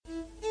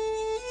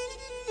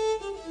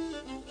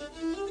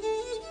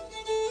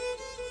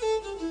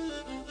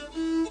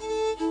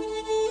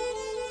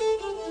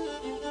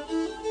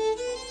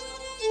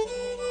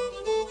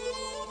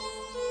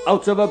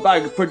Out of a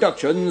Bag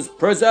Productions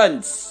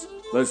presents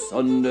The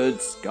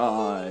Sundered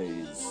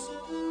Skies.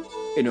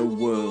 In a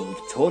world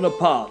torn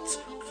apart,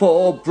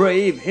 4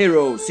 brave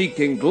heroes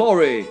seeking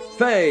glory,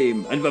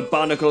 fame, and the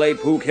barnacle ape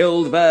who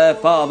killed their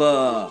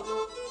father.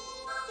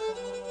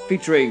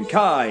 Featuring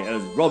Kai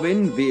as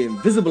Robin the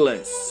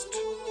Invisibilist,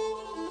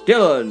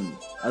 Dylan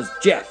as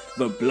Jeff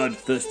the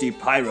Bloodthirsty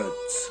Pirate,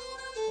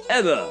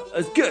 Emma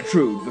as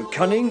Gertrude the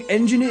Cunning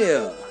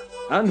Engineer,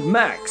 and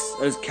Max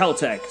as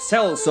Caltech,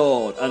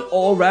 Sellsword, and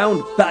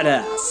all-round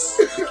badass.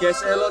 Okay,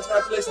 say hello to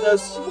our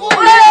listeners.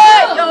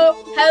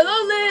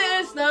 Hello,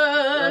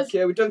 listeners.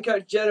 Okay, we've done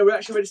character journey. We're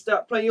actually ready to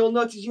start playing. You'll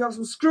notice you have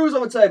some screws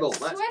on the table.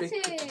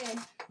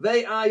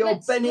 They are your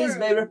bennies.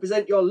 They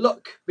represent your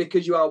luck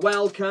because you are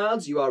wild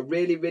cards. You are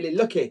really, really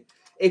lucky.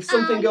 If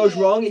something goes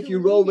wrong, if you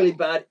roll really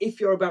bad,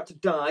 if you're about to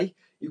die,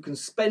 you can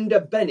spend a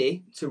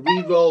benny to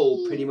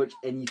re-roll pretty much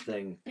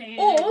anything.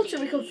 Or to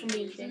recover from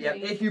being shaken. Yeah,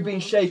 if you've been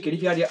shaken,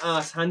 if you had your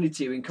ass handed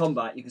to you in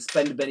combat, you can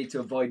spend a benny to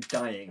avoid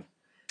dying.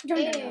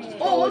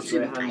 Or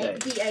to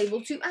be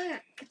able to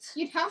act.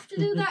 You'd have to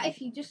do that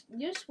if you just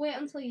wait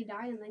until you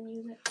die and then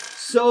use it.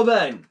 So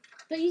then,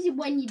 Don't use it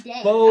when you're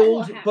dead.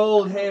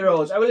 bold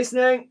heroes. Are we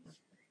listening?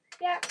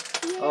 Yeah.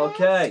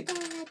 Okay.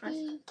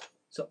 Daddy.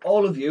 So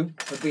all of you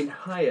have been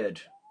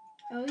hired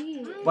Oh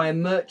yeah. by a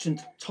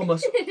merchant,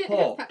 Thomas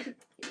Hawk.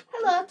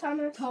 Hello,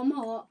 Thomas. Tom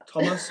Hawk.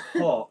 Thomas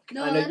Hawk.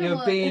 No, And that don't you've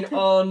work. been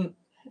on...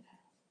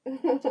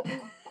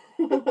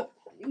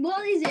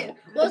 What is it?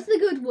 What's the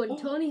good one?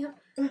 Tony Hawk.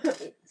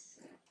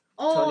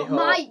 Oh, Tony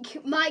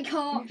Hawk. Mike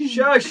Hawk.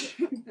 Shush!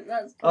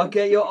 That's cool.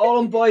 Okay, you're all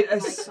on board a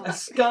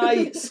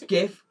sky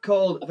skiff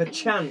called the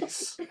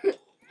Chance.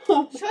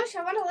 Shush,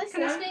 I want to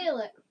listen. Can I steal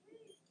it?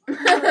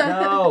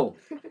 No.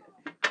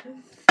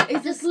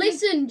 Just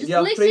listen. Just You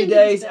have listen. 3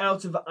 days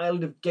out of the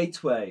island of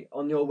Gateway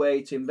on your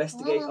way to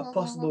investigate a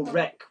possible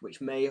wreck which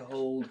may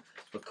hold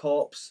the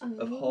corpse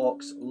of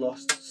Hawk's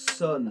lost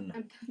son.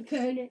 I'm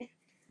burning it.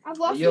 I've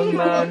A lost young all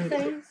my man,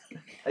 things.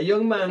 a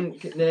young man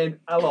named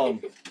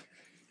Alon.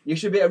 You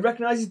should be able to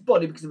recognise his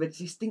body because of the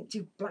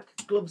distinctive black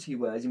gloves he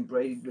wears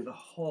embroidered with a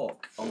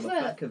hawk on the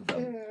back of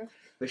them.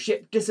 The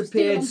ship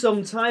disappeared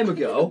some time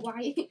ago,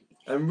 Why?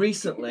 and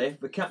recently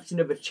the captain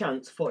of the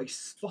Chance thought he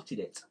spotted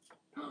it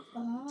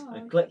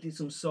and collected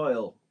some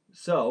soil.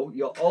 So,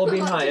 you're all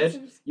being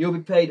hired. You'll be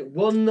paid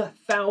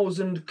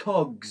 1,000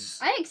 cogs.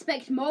 I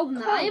expect more than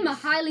that. I am a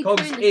highly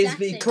Cogs trained is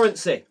assassin. the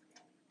currency.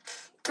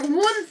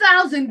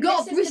 1,000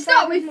 gods. Yes, We it's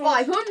start the with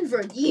bag of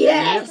 500.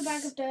 Yes. It's a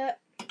bag of dirt.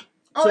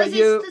 Oh, So is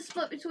you- this the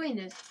split between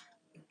us?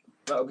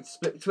 That'll be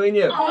split between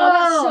you. Oh,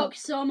 that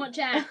sucks so much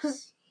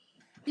ass.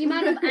 The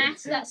amount of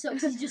ass that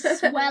sucks is just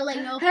swelling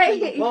up.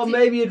 Hey. Well,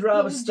 maybe you'd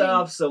rather Bulging.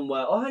 starve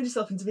somewhere or hand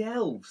yourself into the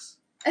elves.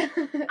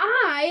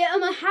 I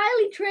am a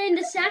highly trained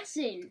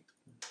assassin.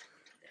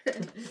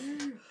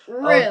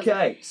 Really?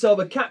 Okay, so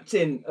the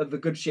captain of the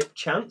good ship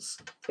Chance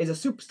is a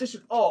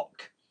superstitious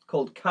orc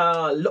called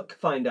Car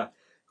Luckfinder,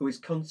 who is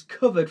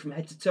covered from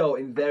head to toe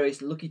in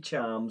various lucky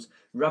charms,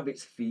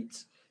 rabbit's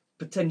feet,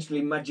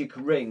 potentially magic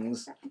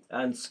rings,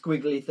 and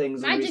squiggly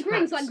things. under his Magic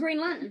rings hats. like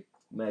Green Lantern.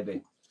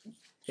 Maybe.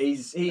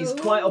 He's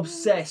quite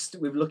obsessed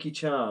with lucky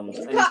charms.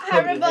 And he's got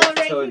covered in head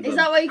to toe in Is them.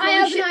 that why you I call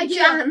have him an Ship idea.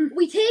 Jan?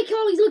 We take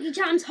all these lucky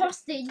charms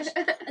hostage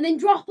and then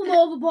drop them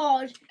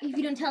overboard if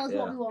you don't tell us Yeah.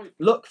 what we want.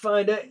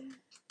 Luckfinder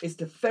is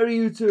to ferry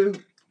you to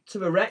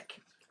the wreck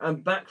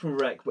and back from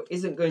the wreck, but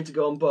isn't going to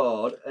go on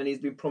board, and he's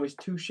been promised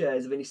 2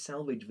 shares of any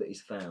salvage that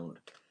he's found.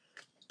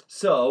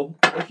 So,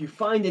 if you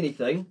find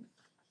anything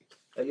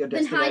at your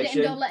Then hide it and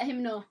destination, don't let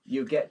him know.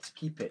 you get to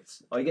keep it.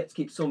 Or you get to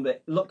keep some of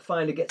it.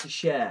 Luckfinder gets a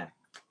share.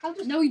 I'll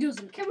just... No, he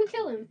doesn't. Can we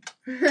kill him?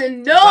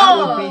 No!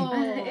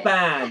 That would be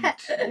bad.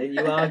 Then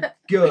you are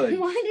good.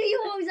 Why do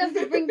you always have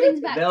to bring things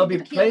back? There'll to be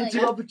the killing? plenty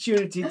of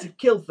opportunity to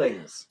kill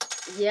things.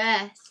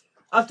 Yes.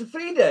 After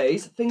 3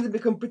 days, things have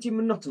become pretty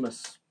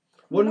monotonous.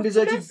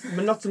 Deserted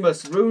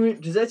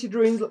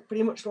ruins look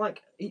pretty much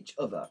like each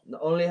other.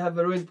 Not only have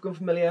the ruins become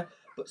familiar,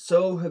 but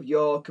so have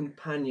your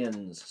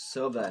companions.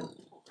 So then,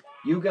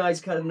 you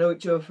guys kind of know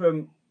each other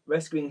from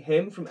rescuing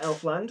him from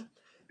Elfland.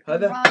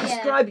 However, Right.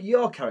 describe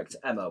your character,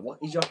 Emma. What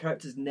is your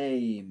character's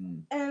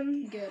name?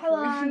 Gertrude.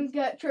 Hello, I'm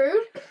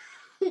Gertrude.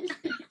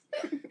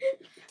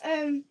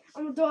 I'm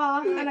a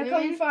dwarf and I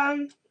come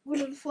from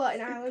one of the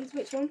floating islands.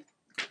 Which one?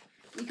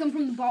 You come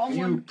from the bottom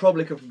You one.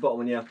 probably come from the bottom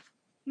one, yeah.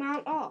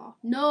 Mount Or.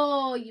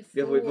 No, you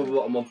The other way from the fool.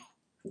 bottom one.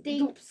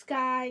 Deep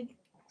Sky.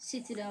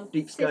 Citadel.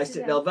 Deep Sky Citadel.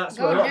 Citadel. That's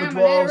where a lot of the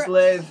Goddamn, I dwarves know.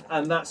 live,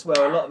 and that's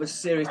where a lot of the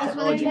serious That's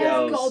where technology the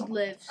dwarf goes. God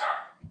lives.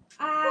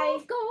 I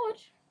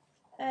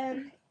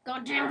God.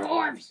 Goddamn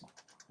dwarves.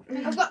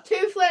 I've got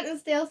 2 flint and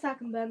steel so I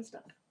can burn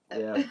stuff.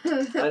 Yeah.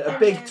 And a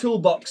big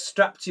toolbox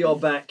strapped to your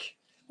back.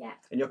 Yeah.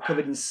 And you're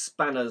covered in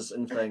spanners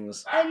and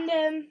things.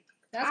 And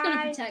That's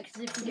gonna I- protect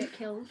us if we get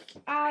killed.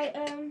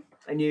 And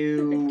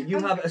you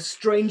have a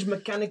strange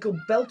mechanical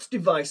belt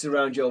device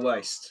around your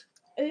waist.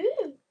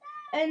 ooh.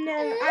 And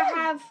I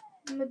have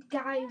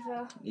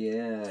MacGyver.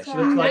 Yeah, she So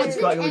looks like I she's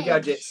quite good with edge.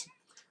 gadgets.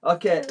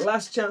 Okay,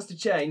 last chance to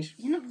change.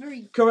 You're not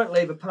very.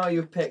 Currently, the power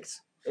you've picked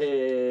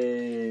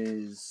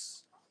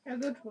is A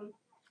good one.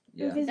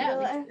 Yeah.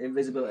 Invisibility.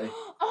 Invisibility.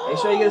 Oh, Are you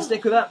sure you're going to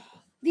stick with that?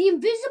 The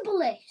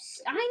Invisibilist.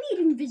 I need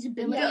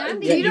invisibility. Yeah, I'm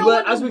do Yeah, you the know will,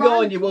 what as the we go on,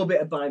 rank- you will be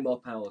able to buy more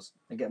powers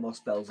and get more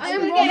spells. And I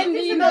stuff. am gonna get Robin,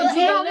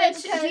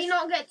 invisibility. do you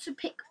not get to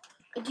pick?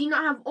 Do you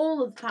not have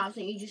all of the powers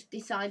and you just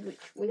decide which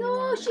one you No,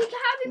 want? she can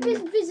have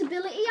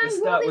invisibility. I'm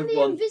start Robin with the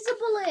one.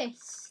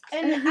 Invisibilist.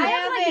 And I I have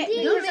have like it a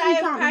because demon. I have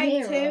You can't power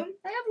hear her. 2.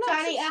 I have So I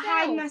lots need to of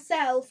hide spells.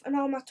 myself and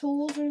all my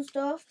tools and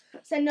stuff,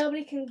 so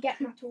nobody can get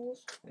my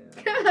tools. Yeah.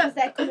 Because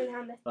they come in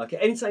handy. Okay,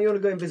 anytime you want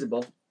to go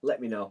invisible, let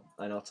me know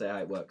and I'll tell you how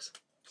it works.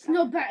 It's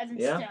no better than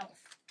Yeah? stealth.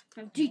 I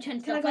have D10 Can I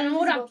stealth, go and I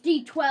would have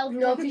invisible? D12.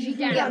 No, because you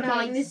can Yeah, get nice.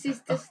 minus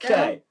sister stuff.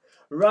 Okay,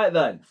 right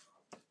then.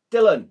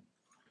 Dylan,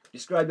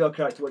 describe your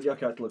character. What does your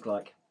character look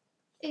like?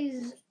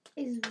 Is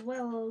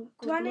well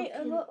good Do I need to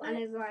looking look and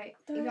like- is like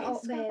Do I you need got to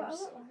hot describe what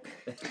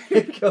I babes.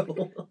 look like?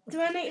 Cool.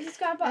 Do I need to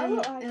describe what I look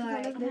like? 'Cause I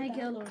like, never Am I a did that.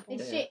 girl or a boy?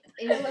 Yeah. Shit.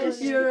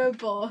 Because you're a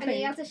boy. And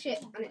he has a ship,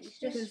 and it's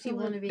just Because you full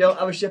want of- to be. Don't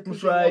have a ship, I'm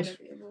because you wanna afraid.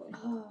 be a boy.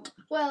 Oh.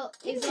 Well,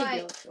 You it's can be a like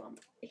girl if you want.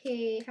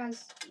 he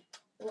has,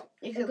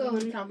 Except Go we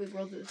on. can't be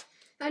brothers.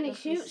 and he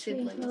That's his shoots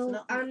siblings, people,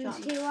 not and child.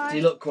 he Does like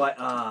he look quite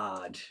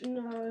hard?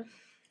 no,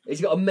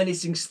 He's got a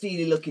menacing,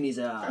 steely look in his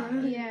eye.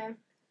 yeah,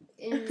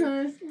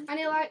 and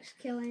he likes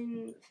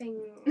killing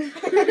things.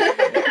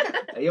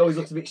 He always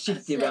looks a bit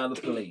shifty around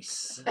the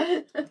police.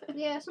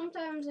 Yeah,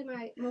 sometimes he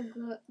might mug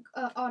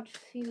odd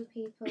few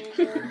people.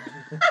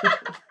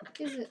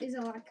 He's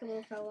a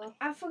likable fellow.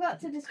 I forgot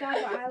to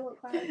describe what I look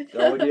like.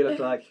 Oh, what do you look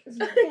like?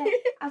 Yeah,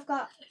 I've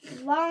got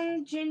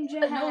long ginger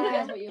No one hair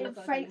cares what you in look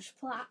like, French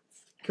plaits.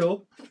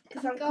 Cool.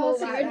 Because I'm God, cool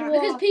so like you're a that.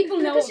 dwarf. Because people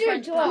know what Because you're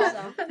a French dwarf. class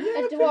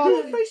are. A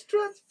dwarf. Face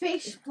dress.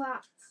 Fish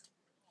plaits.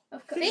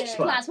 Of course. Fish Yeah.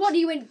 class? What do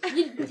you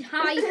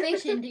hide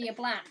fish into your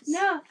plants?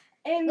 No.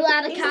 We'll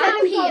add a instead cow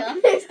of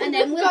here, instead and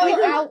then of we'll going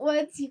put-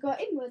 outwards, you go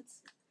inwards.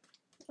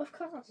 Of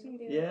course. You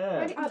do.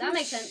 Yeah. That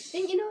makes sense.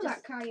 Didn't you know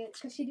that, Kai?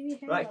 Because you do your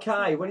hair. Right, lots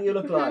Kai, like what do that. you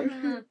look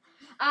like?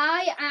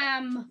 I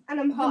am And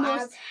I'm the hot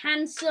most as.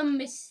 handsome,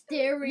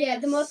 mysterious. Yeah,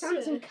 the most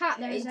handsome cat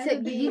there has ever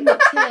Except you been.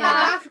 didn't care.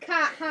 Half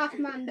cat, half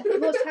man. The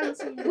most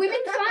handsome. Women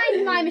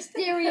find my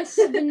mysterious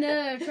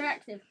veneer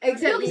attractive.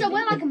 Except Because I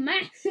wear like a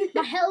mask.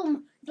 My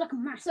helm is like a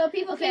mask. So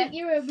people Okay. think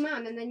you're a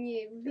man, and then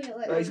you reveal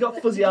it. Oh, he's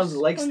got fuzzy arms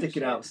and legs Punch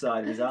sticking it.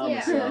 outside of his arms.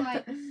 Yeah, so. so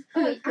like,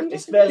 oh, I'm It's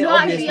just a fairly bit- No,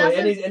 obvious, actually, but-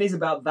 hasn't- and he's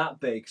about that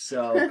big,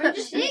 so.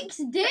 Chicks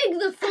dig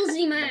the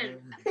fuzzy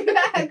man.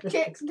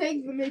 Chicks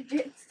dig the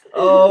midgets.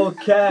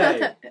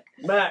 Okay,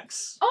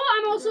 Max. Oh,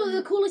 I'm also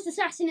the coolest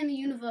assassin in the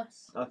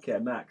universe. Okay,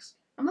 Max.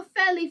 I'm a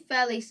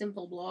fairly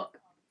simple bloke.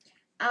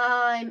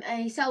 I'm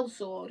a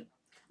sellsword.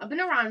 I've been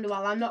around a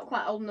while. I'm not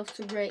quite old enough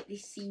to rate the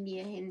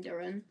senior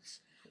hindrance,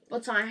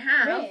 but I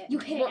have. Rate? You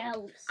hate Well,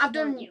 elves. I've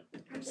done don't you?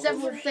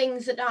 several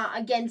things that are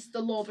against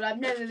the law, but I've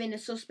never been a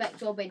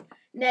suspect or been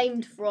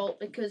named for it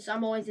because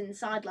I'm always in the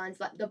sidelines,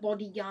 like the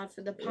bodyguard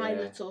for the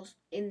pilot or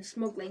in the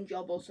smuggling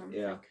job or something.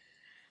 Yeah.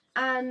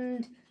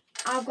 And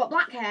I've got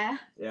black hair,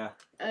 Yeah.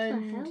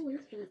 and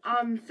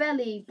I'm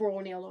fairly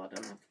brawny, although I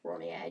don't have the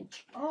brawny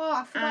edge. Oh,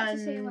 I forgot to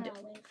say And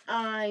what.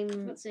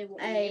 I'm Let's say what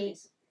my a name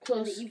is.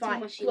 close you tell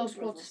my shield close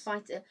quarters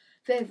brothers. fighter,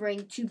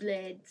 favouring two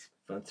blades.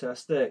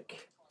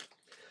 Fantastic.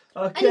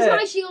 And he's Okay.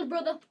 my shield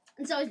brother,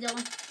 and so is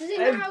Dylan. Does it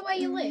matter where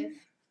you live?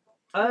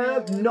 Not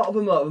at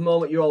the moment. At the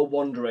moment, you're all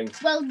wandering.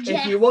 Well,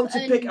 Jeff If you want to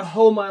pick and a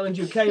home island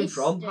you came his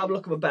from, sister. have a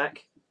look at the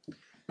back.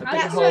 And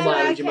That's pick a where home I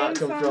island you might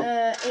came come from. from.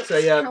 It's So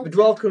yeah, the Celtic.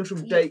 dwarf comes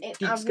from Yeah, Deep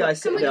I've Sky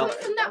worked- Can we Citadel. come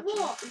from that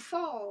water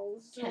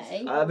falls?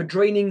 Okay. The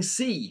draining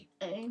sea.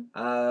 Okay.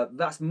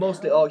 That's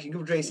mostly orcs. You can come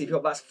from draining sea. If you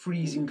got that's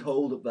freezing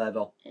cold up there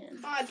though.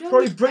 I Probably don't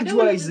wanna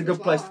Bridgeways is a live good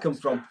with place to come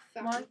orcs. from.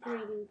 That's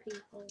breeding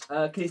people.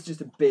 'Cause it's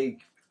just a big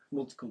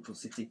multicultural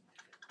city.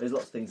 There's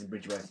lots of things in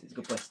Bridgeways. It's a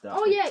good place to start.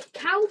 Oh yeah,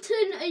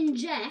 Calton and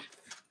Jeff.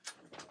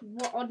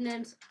 What odd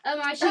names?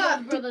 My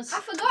shield brothers.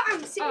 I forgot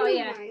I'm sitting Oh on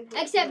yeah. mine.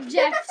 Except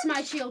Jeff's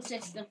my shield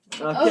sister.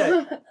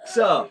 Okay,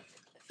 so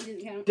She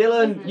didn't count.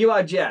 Dylan, you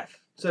are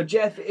Jeff. So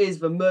Jeff is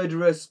the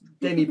murderous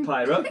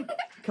demi-pirate.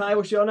 Kai,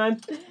 what's your name?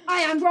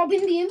 I am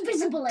Robin the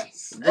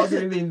Invisibilist.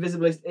 Roger the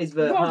Invisibilist is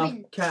the Robin.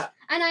 half cat.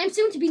 And I am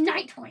soon to be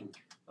Nightwing.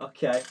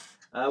 Okay.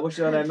 What's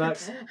your name,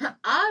 Max?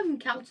 I'm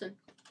Calton.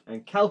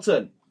 And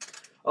Kelton.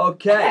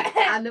 Okay.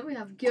 And then we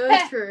have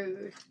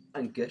Gertrude.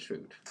 And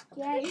Gertrude.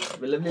 Yay.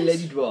 The lovely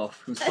lady dwarf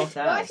who's hot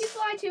What as. if you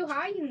fly too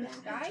high in the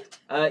sky?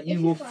 You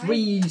if will you fly?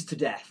 freeze to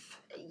death.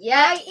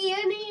 Yeah. Ear.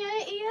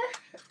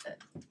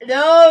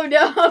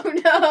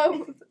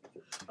 No.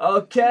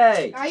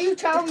 Okay. Are you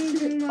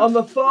challenging On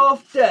the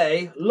fourth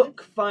day,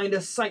 look, find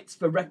a sights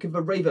for wreck of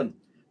a raven.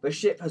 The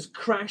ship has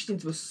crashed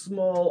into a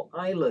small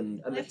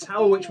island, and the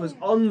tower which was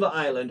on the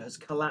island has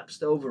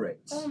collapsed over it.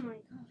 Oh my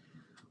god.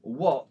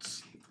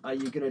 What are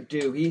you going to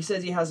do? He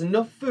says he has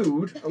enough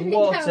food and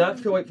water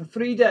to wait for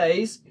 3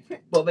 days,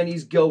 but then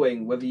he's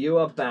going, whether you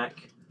are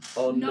back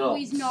or not. No,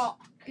 he's not.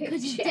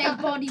 Because his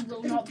dead body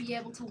will not be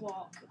able to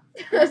walk.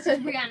 This is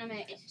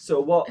reanimated.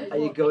 So what are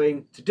you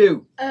going to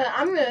do?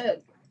 I'm gonna.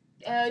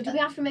 Do we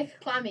have to make a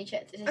climbing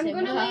check to I'm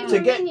gonna leave To a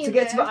get minion to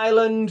the there.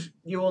 island,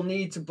 you will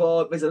need to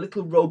board. There's a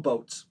little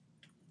rowboat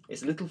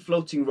It's a little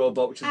floating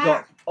robot which has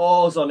got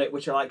oars on it,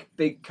 which are like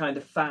big kind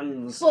of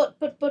fans. But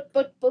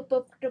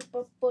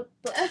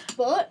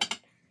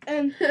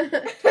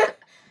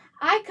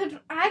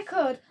I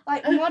could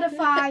like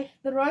modify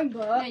the rowing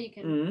boat. No, you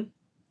can. Mm.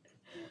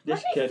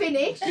 Yes, Let me you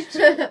can. finish.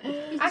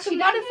 I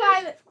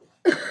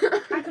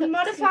can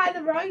modify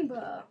the rowing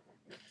boat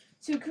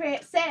to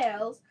create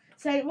sails,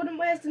 so it wouldn't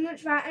waste as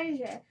much of our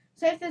energy.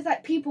 So if there's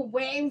like people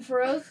waiting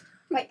for us,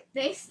 like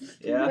this,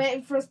 Yeah.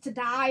 waiting for us to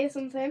die or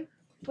something,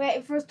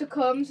 waiting for us to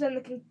come, so then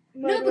they can.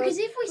 No, because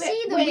if we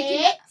see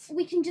them,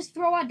 we can just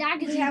throw our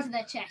daggers into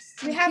their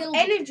chests. We and have kill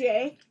them.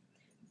 energy.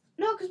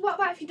 No, because what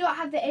about if you don't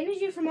have the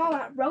energy from all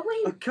that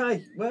rowing?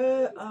 Okay,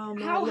 where are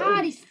my How little-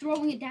 hard is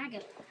throwing a dagger?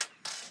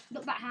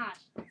 Not that hard.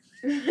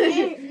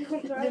 You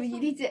can't throw No, it. you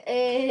need to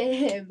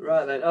aim.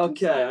 Right then,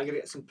 okay, I'm gonna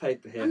get some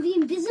paper here. I'm the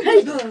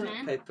invisible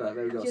man. Paper,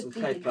 there we go, Just some the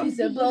paper.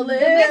 invisible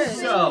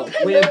So,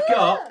 we have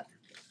got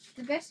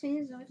The best thing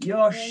is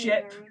your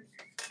ship,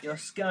 your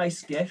sky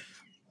skiff.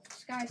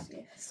 Sky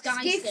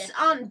skiffs stick.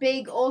 aren't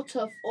big or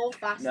tough or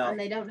fast, No. and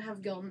they don't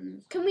have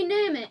guns. Can we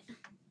name it?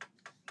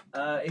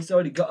 It's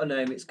already got a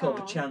name, it's called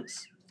Aw. the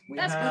Chance. We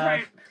That's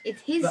have crap.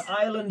 It's his. the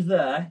island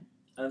there,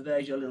 and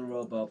there's your little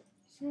rowboat.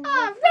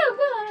 Oh,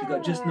 We've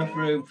got just enough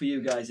room for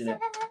you guys in it.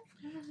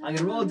 I'm going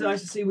to roll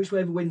dice to see which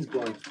way the wind's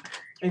blowing.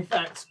 In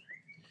fact,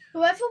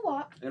 Whoever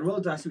what? I'm going to roll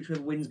dice to which way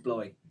the wind's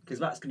blowing, because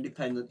that's going to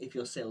depend on if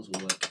your sails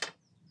will work.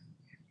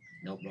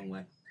 Nope, wrong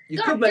way. You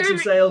God could make damn some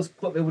it. sails,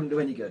 but they wouldn't do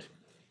any good.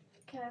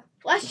 Okay.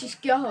 Let's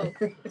just go.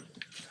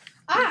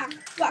 But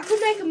I could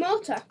make a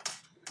motor.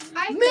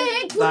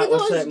 Make one That of will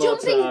those take more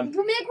jumping. time.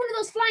 We'll make one of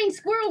those flying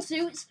squirrel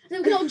suits so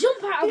we can all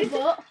jump out of the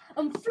boat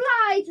and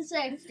fly to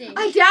safety.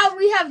 I doubt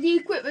we have the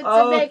equipment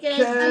to make it.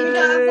 You don't have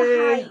the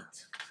Okay. height.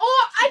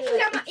 Oh, I can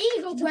get my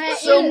eagle to Where put is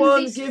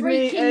Someone this give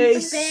me freaking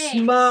a space?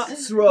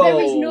 smarts roll.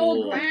 There is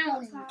no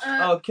ground.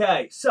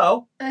 Okay,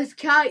 so As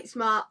kite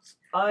smarts.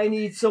 I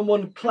need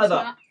someone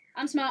clever.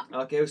 I'm smart.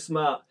 Okay,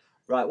 smart.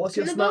 Right, what's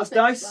your Can I smarts both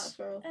make dice? smarts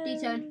roll?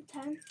 D10.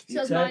 10.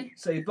 So's D10. mine.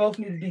 So you both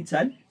need a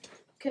D10.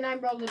 Can I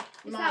roll that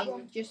mine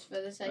one? just for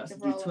the sake That's a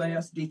of rolling? D20,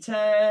 that's a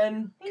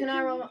D10. Can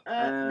I roll?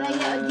 They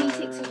get a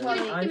D6 as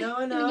well. I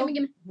know.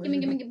 Gimme.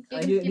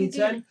 I do a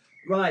D10.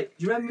 Right,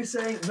 do you remember me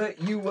saying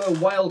that you were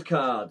wild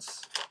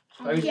cards?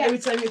 That means Yeah. every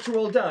time you get to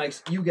roll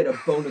dice, you get a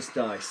bonus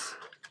dice.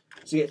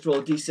 So you get to roll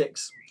a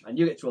D6, and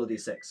you get to roll a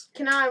D6.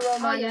 Can I roll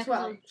mine yeah, as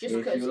well? Just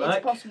If because you it's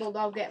like. possible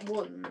they'll get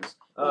ones.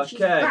 Which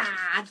is Okay.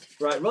 bad.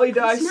 Right, roll your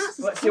dice. Smarts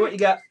is Let's see what you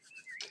get.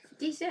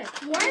 D6.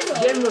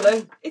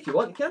 Generally, if you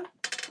want, you can.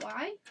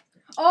 Why?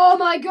 Oh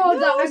my god,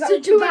 that I was got such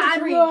a 2 and bad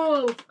 3.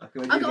 roll. Okay, what I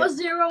did you got a get?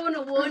 0 and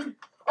a 1.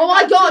 Oh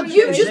my god,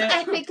 you Is just it?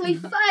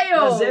 epically No,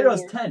 failed.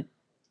 zero's 10.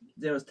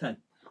 Zero's 10.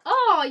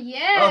 Oh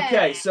yeah.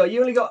 Okay, so you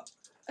only got.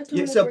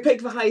 So pick.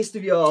 pick the highest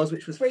of yours,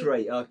 which was 3.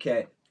 3.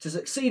 Okay. To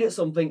succeed at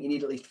something, you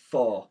need at least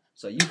 4.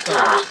 So you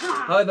failed.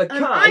 However,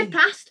 And I Kai.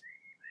 passed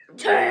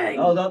 10.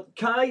 Hold on.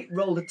 Kai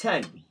rolled a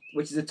 10,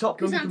 which is the top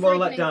Because number you I'm can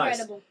roll on freaking that dice.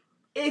 incredible.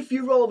 If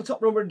you roll the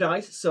top number of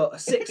dice, so a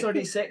 6 on a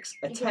d6,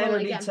 a You can 10 roll on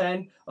a it again.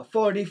 d10, a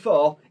 4 on a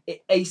d4,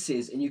 it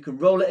aces, and you can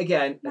roll it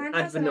again and Mine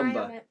add has the an eye on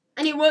number. it.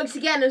 And it works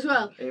again as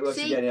well. It works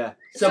See? again, yeah.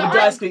 So So the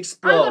dice can I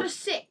explode. got a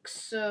 6,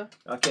 so.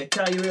 Okay,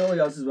 Kai, you roll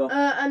yours as well.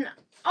 And.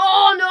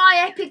 Oh no,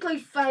 I epically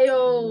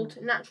failed.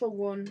 Natural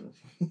 1.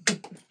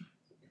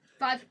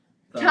 5.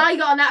 Kai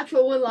got a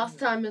natural 1 last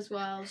time as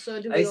well,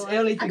 so do we It's all.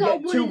 only if I you got a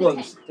get 1 2 and a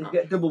ones. 10. If you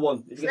get double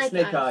 1, if you get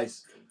Snake snake eyes.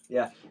 eyes.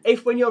 Yeah.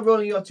 If when you're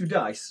rolling your 2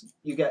 dice,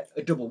 you get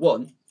a double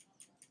 1,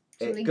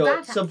 Something bad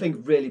happens.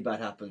 something really bad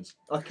happens.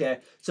 Okay,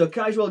 so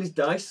Kai's rolled his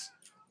dice.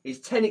 His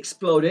 10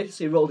 exploded,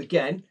 so he rolled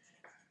again.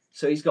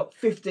 So he's got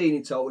 15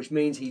 in total, which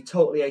means he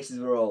totally aces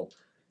the roll.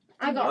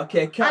 I got.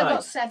 Okay, Kai, I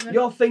got 7.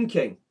 you're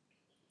thinking,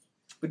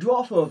 the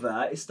dwarf over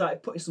there has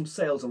started putting some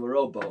sails on the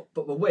rowboat,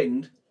 but the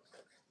wind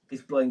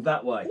is blowing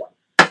that way,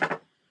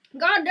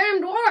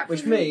 Goddamn dwarf.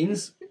 which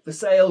means the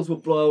sails will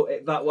blow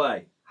it that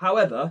way.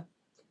 However,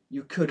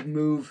 you could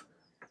move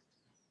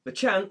the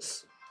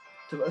Chance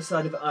to the other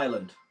side of the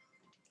island,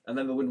 and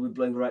then the wind will be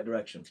blowing the right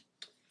direction,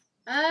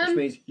 which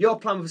means your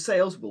plan with the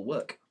sails will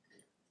work.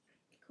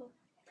 Cool.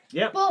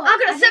 Yep. But I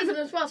got a I 7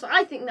 as well, so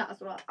I think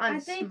that's right. I'm I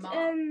did smart.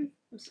 I'm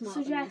smart.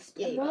 suggest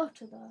Yeah, a you are.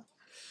 motor though.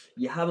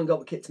 You haven't got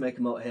the kit to make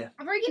a motor here.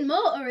 A freaking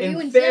motor, are you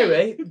In insane?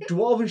 theory,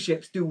 dwarven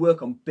ships do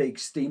work on big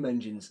steam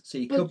engines, so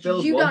you But could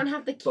build you one. don't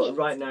have the kit. But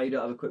right now, you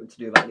don't have equipment to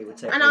do that, and it would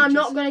take and ages. I'm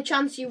not going to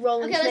chance you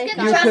rolling Okay, let's snake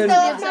get You eyes. can- Do I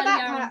have Outside my the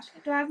backpack? island.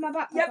 Do I have my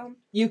backpack Yep. on?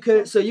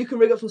 You can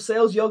rig up some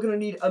sails. You're going to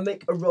need to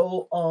make a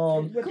roll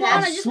on. Repair. Come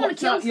on, I just wanna Swap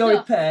kill out your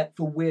stuff. repair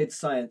for weird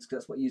science,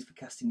 because that's what you use for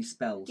casting your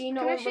spells. Do you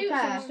know Can I what shoot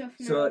repair? some stuff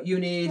now? So you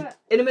need What?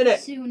 in a minute.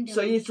 Soon,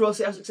 So you need to roll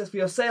see how successful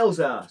your sails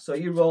are. So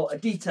you roll a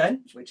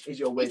D10, which is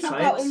your weird It's not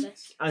science,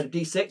 bonus. and a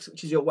D6,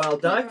 which is your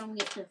wild Later die. on we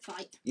get to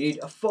fight. You need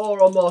a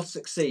 4 or more to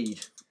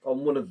succeed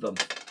on one of them.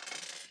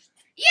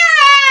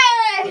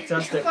 Yay!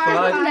 Fantastic.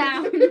 Fire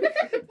Five. down.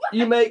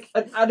 You make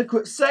an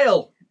adequate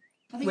sail,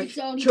 I think which it's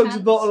only chugs the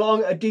pants. boat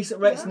along at a decent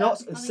rate of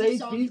knots I and think saves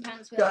it's only these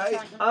pants without guys'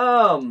 trying them.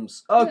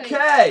 arms. Look,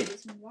 Okay.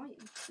 it's white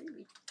and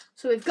pretty.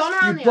 So we've gone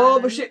around You the board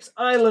island. the ship's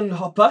island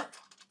hopper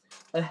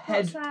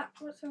ahead. What's that?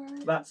 What's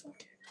that? That's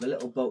the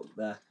little boat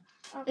there.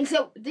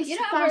 Except this You is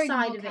don't the have far very good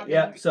side of it. vocabulary.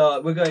 Yeah,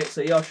 so we're going.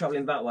 So you're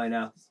travelling that way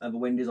now, and the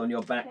wind is on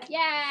your back.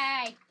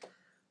 Yay!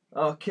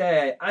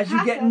 Okay, as you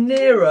get Castle,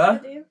 nearer, I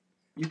do.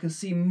 you can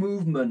see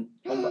movement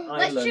on the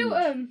island. Let's shoot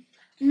him.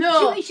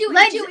 No, Shoot it,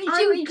 let's- shoot it, I'm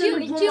shoot it, gonna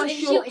shoot it, pull shoot my it,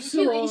 short shoot it,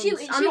 shoot it, swords. shoot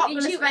it, I'm shoot not it,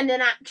 going to shoot spend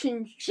an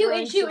action. Shoot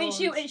throwing it, shoot it, swords.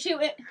 shoot it,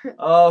 shoot it.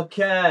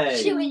 Okay.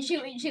 Shoot it,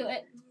 shoot it, shoot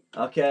it.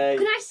 Okay.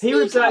 Can I He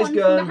rips sneak out on his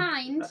gun. from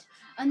behind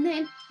and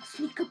then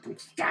sneak up and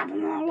stab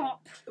them all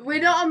up?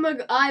 We're not on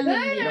the island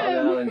No, yet. Not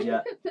on the island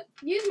yet.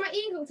 Use my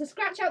eagle to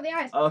scratch out the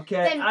ice. Okay,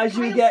 Then as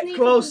you Kyle get sneak up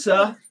closer,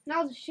 and now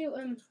I'll just shoot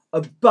him.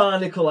 a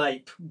barnacle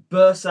ape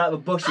bursts out of the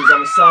bushes on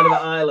the side of the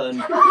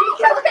island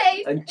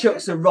Okay. and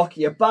chucks a rock at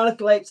you.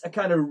 Barnacle apes are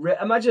kind of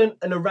imagine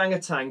an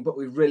orangutan but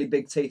with really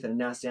big teeth and a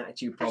nasty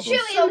attitude problem. Shoot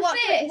it So in the what-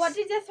 face. What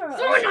did they throw?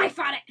 Throw a knife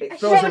at it! It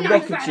throws a Shoot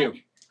rock it. at you.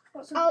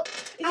 Is I'll-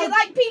 it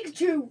like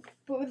Pikachu,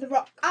 but with the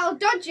rock? I'll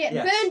dodge it,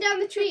 Yes. burn down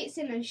the tree it's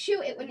in, and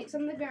shoot it when it's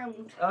on the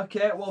ground.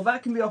 Okay, well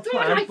that can be your Throw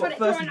a plan, knife but at it,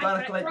 first throw the a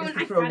knife barnacle at it, ape throw a needs to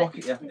knife throw a at rock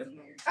at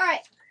you. Alright,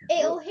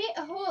 it'll hit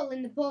a hole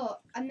in the boat,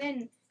 and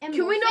then Emma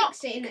Can we will not-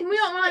 fix it in can a we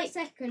not, split like-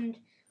 second.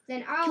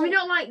 Then I'll Can we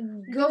not like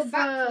do go a for?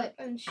 backflip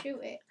and shoot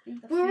it.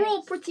 In the We're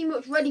all face. pretty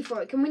much ready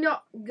for it. Can we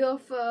not go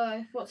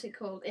for what's it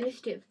called?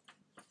 Initiative.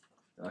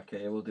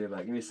 Okay, we'll do that.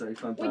 Give me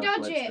 75 We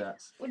barnacle dodge ape it.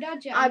 stats. We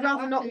dodge it. I'd and that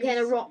rather not get a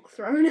happens. rock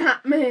thrown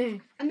at me.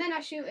 And then I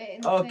shoot it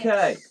in the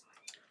Okay. face.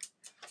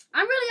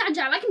 I'm really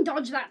agile, I can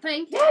dodge that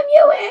thing. Damn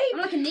you, Abe! I'm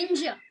like a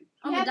ninja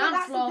on Yeah, the but dance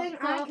that's floor. the thing,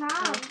 I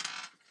can't.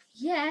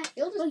 Yeah,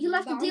 You'll just well, you'll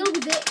have to bounce. deal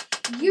with it.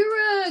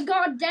 You're a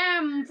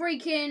goddamn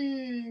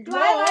freaking Do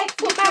I like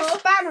dwarf. put my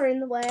spanner in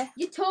the way?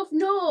 You're tough,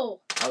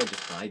 no. I would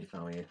just hide if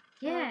I were you.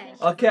 Yeah.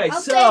 Okay, I'll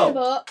stay in the so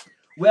boat.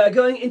 we're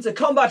going into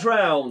combat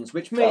rounds,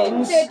 which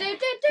means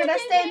Can I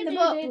stay in the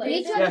boat, We need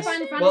please? to have yes. a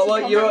Final Fantasy Well,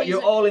 combat you're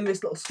music. all in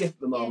this little skiff at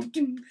the moment.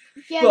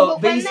 Yeah, But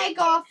but when these- they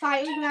go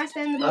fighting, can I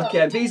stay in the boat?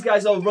 Okay, these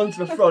guys all run to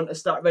the front and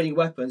start readying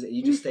weapons, and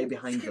you just stay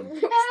behind them. Stay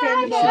in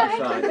the You should be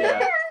boat. fine,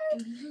 yeah.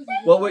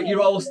 Well,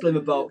 you're all still in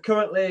the boat.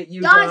 Currently,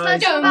 you Guys, guys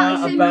let's go are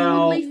back in about.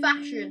 orderly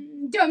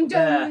fashion. Dum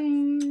There.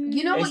 dum.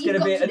 You know what It's you've going to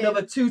got be to do?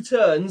 another 2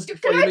 turns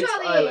before Can you I reach draw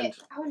the the? island.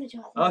 I want to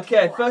draw.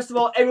 Okay, first of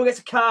all, everyone gets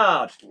a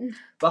card.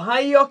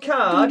 Behind your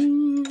card,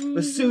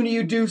 the sooner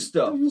you do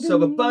stuff. So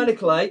the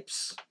barnacle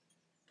apes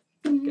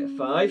get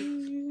 5,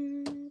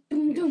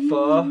 get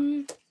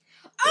 4,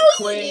 Oh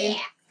Queen,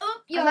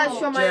 Up And let's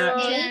show my Jack.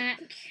 own.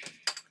 Jack.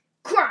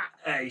 Crap.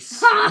 Ace.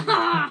 Ha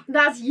ha!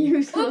 That's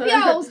useless.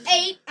 Up yours,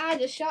 8. I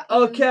just shot. you.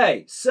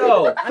 Okay,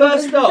 so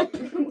first up,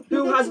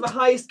 who has the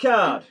highest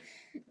card?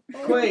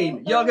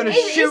 Queen, you're going to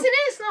Isn't shoot.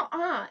 it's not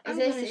high? I'm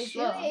Is gonna this shoot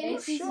low? it.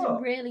 This is Sure.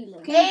 really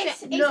low.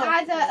 Ace is No.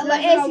 either No,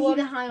 11 Ace or is 1.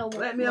 either high or one.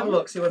 Let me have a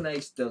look, see what an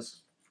ace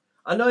does.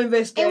 I know in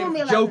this It won't game, be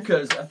 11.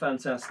 jokers are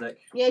fantastic.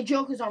 Yeah,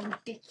 jokers are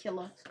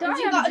ridiculous. Do I Have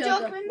you have got a a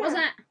joker? joker in What's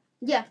there? that?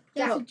 Yeah,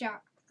 That's Jack. a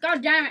jack.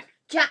 God damn it.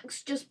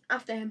 Jack's just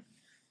after him.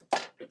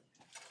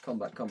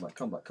 Combat, combat,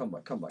 combat,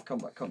 combat, combat,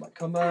 combat, combat,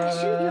 Ah,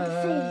 shoot your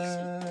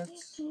combat.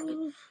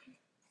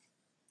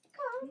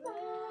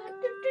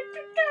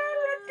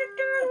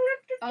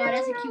 Oh,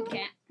 that's a cute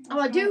cat. Oh,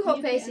 I do hope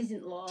You Ace can.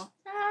 isn't low.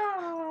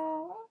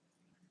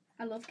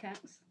 I love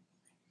cats.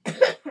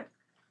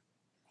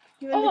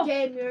 You're in Oh. the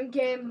game. You're in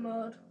game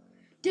mode.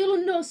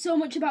 Dylan knows so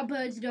much about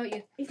birds, don't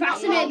you? It's not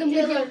Fascinate called them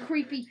with your Dylan.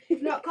 creepy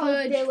It's not called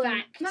bird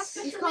Dylan. facts.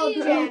 It's called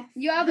Jeff. Jeff.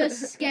 You have a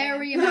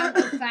scary amount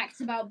of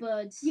facts about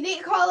birds. You need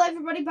to call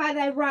everybody by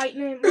their right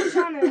name. Which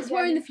one I is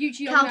swear in it? the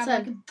future you're gonna have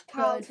like a bird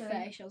Carlton.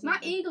 fetish or My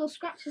something. eagle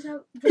scratches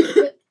out.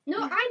 No,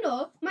 I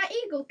know. My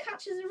eagle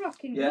catches a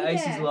rock in Yeah,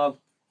 Ace is midair. low.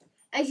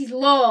 Ace is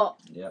low.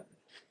 Yep.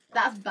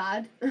 That's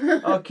bad.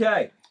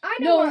 Okay, I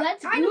No, know. what-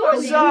 that's I know good. what I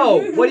mean.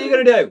 so what are you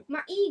going to do?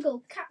 My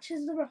eagle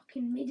catches the rock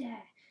in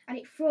midair and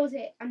it throws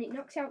it and it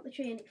knocks out the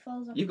tree and it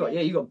falls off. You got Beast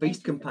edge of the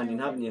Companion,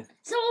 haven't building. you?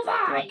 So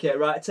have I. Okay,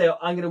 right. I tell you, what,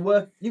 I'm going to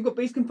work. You've got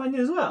Beast Companion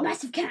as well.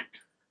 Massive cat.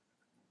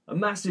 A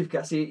massive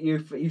cat. So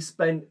you've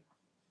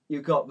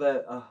got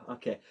the.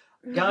 Okay,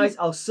 guys,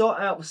 I'll sort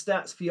out the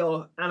stats for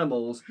your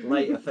animals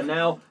later. For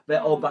now,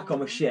 they're all back on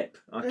the ship.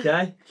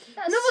 Okay.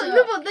 That's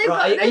No, but they've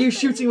Right, got. are you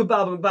shooting with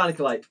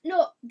Barnacle Ape?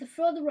 No, they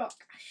throw the rock.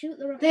 I shoot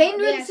the rock. The out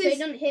of air hindrance so it is-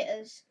 doesn't hit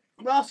us.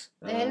 Ross,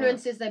 the Ah.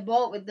 hindrances they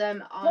bought with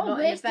them are Well, not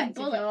wasted ineffective.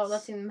 They're not bullets.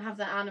 letting them have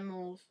their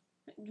animals.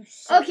 You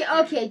sick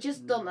Okay,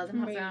 just don't let them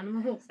have their Mm.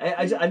 animals.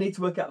 I need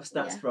to work out the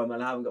stats Yeah. for them,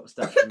 and I haven't got the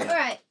stats from yet.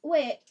 Alright,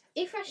 wait.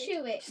 If I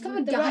shoot it, Just have a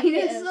would the rock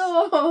hit us?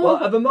 dinosaur. Well, at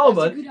the That's a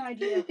moment, good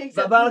idea.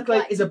 the Barnacle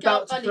Ape is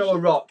about to throw a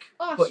rock,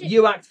 Oh, but shit.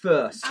 you act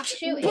first. I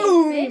shoot it in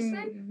the face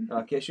then.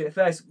 Okay, shoot it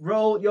first.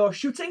 Roll your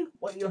shooting.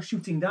 What are your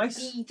shooting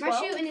dice? My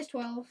shooting is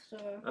 12, so.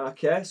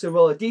 Okay, so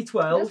roll a That's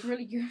d12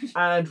 really good.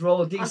 and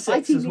roll a I'm d6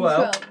 fighting as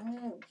well.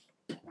 D12.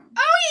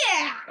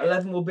 Yeah!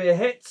 11 will be a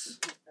hit.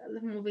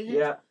 11 will be hit.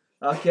 Yeah.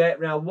 Okay,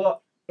 now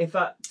what if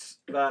that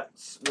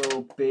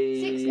will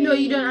be... 6. No,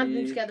 you don't add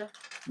them together.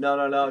 No,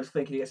 I'm just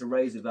thinking he gets a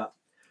raise with that.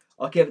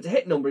 Okay, but the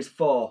hit number is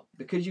 4.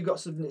 Because you got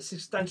something that's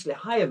substantially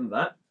higher than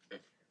that,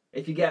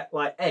 if you get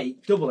like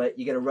 8, double it,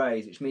 you get a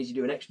raise, which means you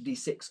do an extra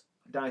d6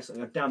 dice on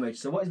your damage.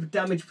 So what is the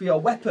damage for your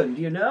weapon?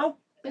 Do you know?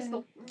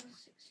 Pistol.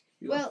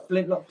 You got a Well,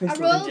 flintlock I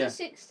pistol, rolled didn't a you?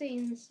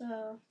 16,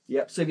 so.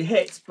 Yep, so if you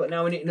hit, but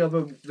now we need to know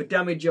the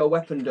damage your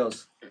weapon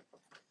does.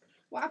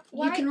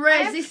 You can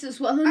raise this as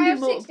well. I and do have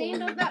multiple 16.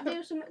 Does ones. that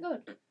do something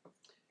good?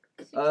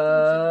 16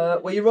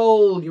 Well, you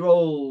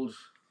rolled.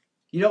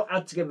 You don't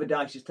add together the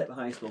dice, just take the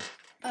highest one.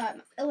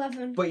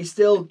 11. But you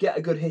still get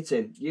a good hit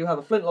in. You have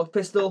a flintlock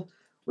pistol,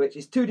 which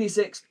is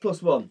 2d6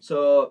 plus 1.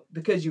 So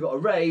because you got a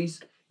raise,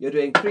 you're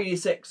doing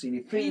 3d6. So you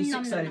need 3 No,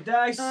 no, six-sided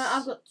dice.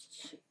 I've got.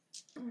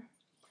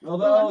 Roll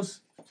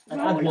those. And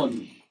Roll add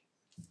 1.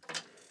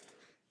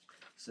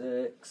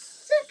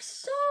 6.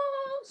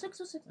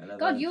 6 or 6. 11,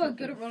 God, you are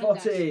good at rolling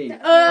dice. 14.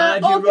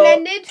 Open roll-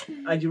 ended.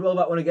 And you roll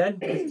that one again.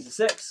 It's a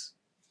 6.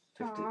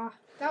 50.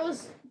 That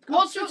was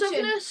What's your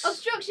obstruction. toughness?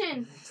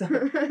 Obstruction.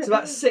 It's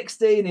about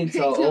 16 in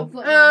total.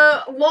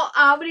 What?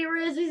 How many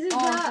raises is Oh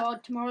that?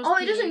 God, tomorrow's. Oh,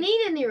 it doesn't PE.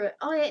 need any.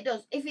 Oh, yeah, it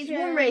does. If it's Yeah.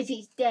 one raise,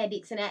 it's dead.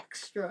 It's an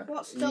extra.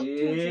 What's stuck?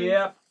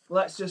 Yep.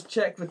 Let's just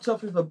check the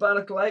toughness of a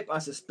barnacle ape. I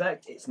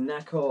suspect it's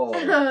knackle.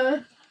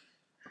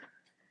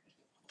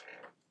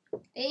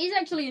 It is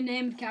actually a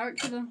named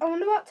character though. I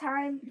wonder what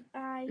time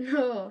I.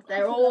 No,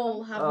 they're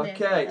all having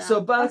it. Okay, like so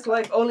that. barnacle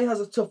ape only has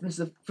a toughness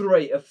of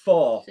 3 of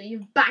 4. So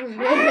you banged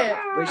it.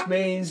 Which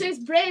means. So his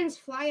brains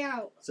fly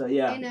out So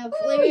yeah. in a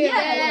Oh, fluid.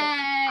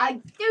 yeah. I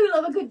do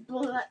love a good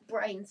bullet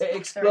brain. It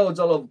explodes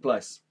all over the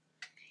place.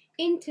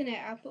 Internet.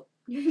 I put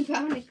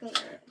barnacle in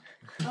it.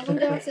 I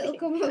wonder what it'll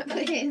come up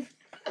with.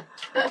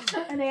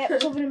 And I get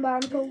covered in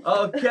barnacles.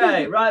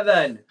 Okay, right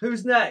then.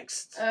 Who's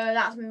next?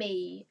 That's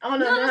me. Oh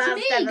No, that's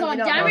me, definitely God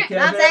not. damn it. Okay,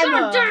 That's there- Emma.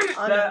 God damn it.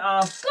 Oh, There no.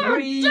 are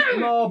 3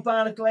 more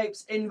barnacle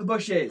apes in the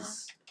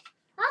bushes.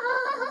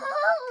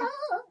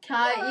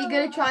 Kai, you're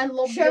gonna try and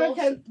lob Shuriken.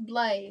 your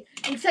blade.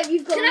 Except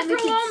you've got Can I throw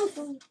limited.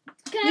 all?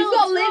 Can You've I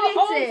got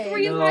throw all limited.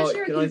 3 of No, my you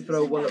can only shurikens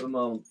throw at one the at the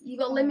moment. You've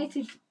got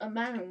limited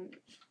amount.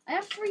 I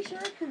have 3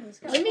 shurikens.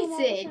 Can I throw them all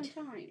at the Limited.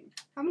 same time?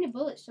 How many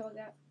bullets do I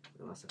get?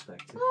 Oh, that's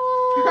effective.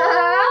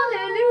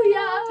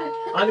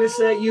 Hallelujah. I'm going to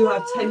say you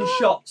have 10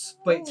 shots,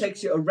 but it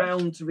takes you a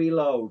round to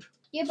reload.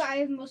 Yeah, but I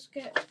have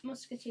musketeer.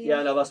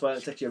 Yeah, no, that's why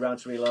it takes you a round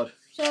to reload.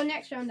 So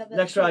next round I'll be.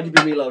 Next round, you'll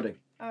be reloading.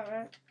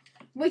 Alright.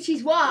 Which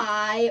is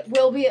why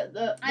we'll be at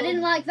the. I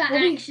didn't like that Well,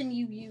 we- action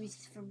you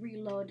used for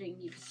reloading.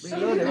 You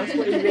Reloading, that's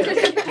what you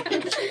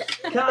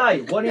do. Kai,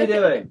 what are you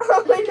doing?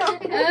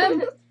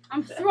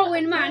 I'm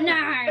throwing my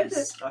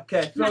knives.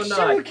 Okay, My throw a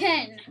knife.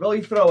 shuriken. Roll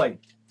your throwing.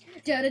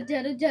 Da, da,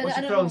 da, da, da, What's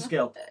I your don't throwing know.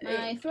 skill?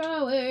 My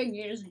throwing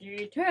is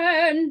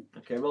D10.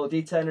 Okay, roll a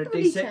d10 and a Roll a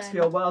d6 D10. for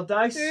your wild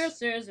dice.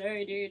 This is a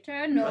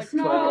D10. No, That's it's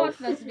not. 12.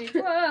 That's a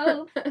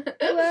D12.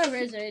 Where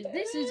is it?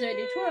 This is a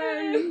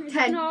D12. It's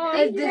 10. not.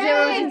 The 0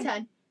 10. is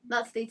 10.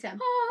 That's D10.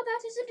 Oh,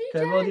 that is a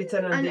D10. Okay, roll a d10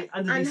 and, and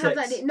a and d6. have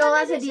that no,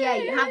 that's a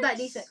D8. Have that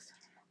D6.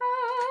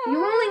 You're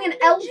rolling an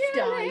elf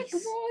Angelic dice.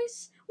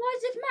 Voice. Why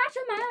does it matter,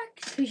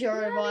 Max? Because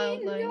you're a 9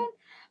 wildling.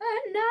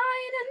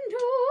 and 2.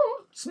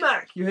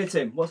 Smack! You hit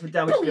him. What's the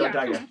damage for your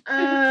Booyah.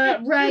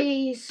 dagger?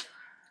 Raise.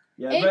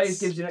 Yeah, It's- raise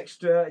gives you an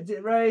extra.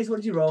 Raise, what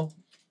did you roll?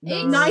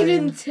 It's 9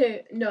 and 2.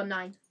 No,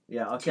 9.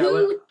 Yeah, okay. I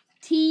went-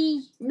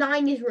 2T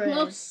 9 is raise.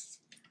 plus.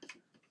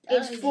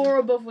 It's 4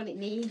 above what it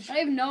needs. I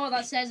don't even know what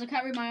that says. I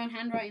can't read my own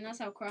handwriting. That's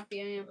how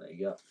crappy I am. There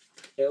you go.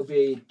 It'll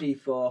be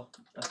d4,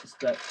 I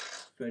suspect,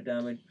 for a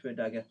damage, for a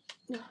dagger.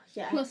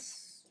 Yeah.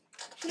 Plus.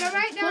 Should I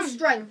write down? Plus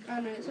strength. Oh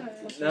no, it's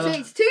alright. No. So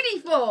it's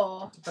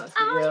 2d4. That's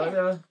Oh,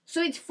 yeah.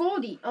 So it's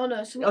 4d. Oh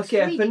no, so it's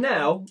Okay, 3d4. for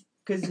now,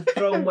 because it's a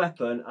thrown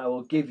weapon, I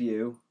will give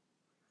you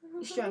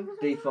Strength.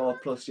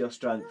 d4 plus your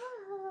strength,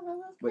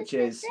 which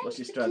is, what's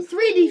your strength?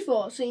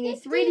 3d4. So you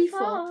need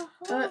 3d4.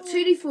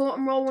 2d4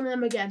 and roll one of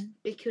them again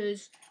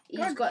because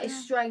he's got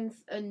his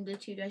strength and the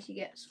 2 dice he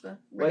gets for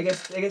Well, it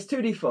gets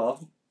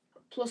 2d4,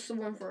 plus the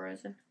 1 for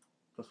raising.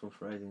 plus 1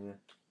 for raising, yeah.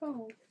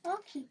 Oh.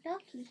 Okie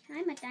dokie.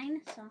 I'm a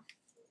dinosaur.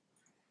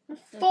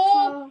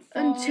 4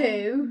 and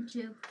 2.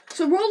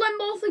 So roll them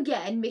both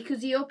again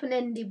because he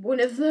open-ended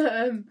one of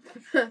them.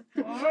 So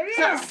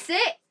that's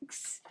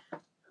 6,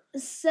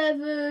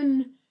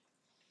 7,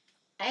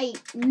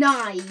 8,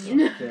 9.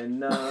 Okay, 9.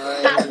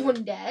 That's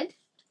one dead.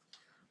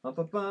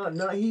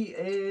 No, he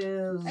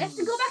is. I have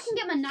to go back and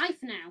get my knife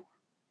now.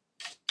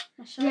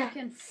 My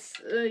shuriken.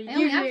 I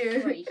only You have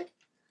do. 3.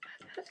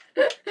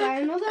 Buy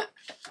another.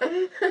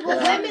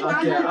 Yeah,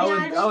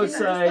 okay, I would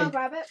say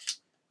Grab it.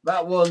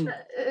 that one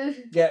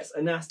gets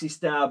a nasty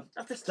stab,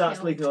 That's a starts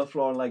kill. leaking on the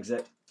floor and legs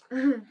it. No,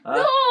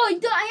 I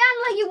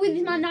am like it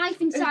with my knife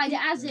inside it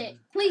as it.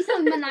 Please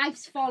tell me my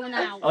knife's falling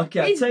out. Okay,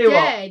 I'll It's tell you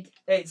dead.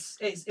 what,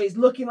 it's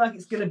looking like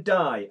it's going to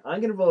die. I'm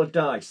going to roll a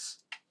dice.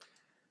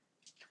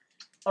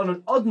 On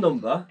an odd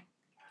number,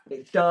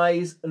 it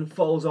dies and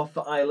falls off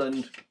the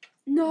island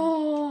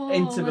No.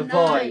 into the my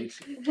void.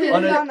 knife. On your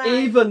an knife.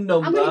 even I'm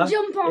number, gonna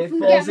jump off it and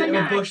falls get my into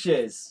the knife.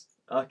 bushes.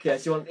 Okay,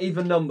 so you want an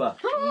even number.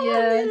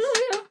 Yes.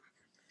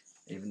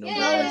 Even number.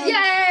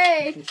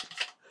 Yay!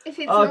 If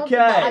it's not Okay,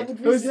 that, I would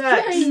who's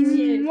next? restrain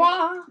you.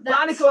 Mwah.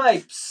 Barnacle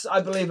apes,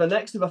 I believe, are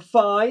next with a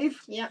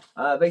 5. Yeah.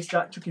 They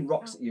start chucking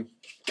rocks at you.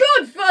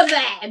 Good for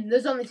them.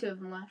 There's only 2 of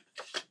them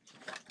left.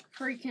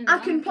 freaking. I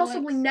can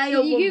possibly Barnacles.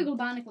 nail Did you them. Google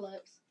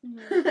barnacles?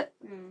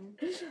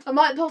 I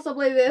might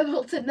possibly be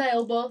able to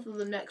nail both of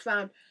them next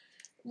round.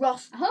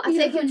 Ross, I hope I you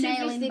take have him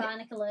nailing 250.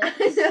 barnacles.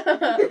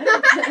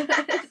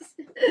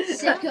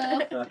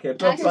 Sicko. Okay,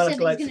 both Actually said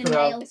barnacle he's eggs gonna come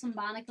out. nail some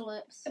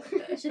barnacles.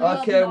 I should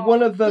hope Okay, not.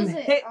 one of them Does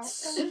it?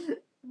 hits,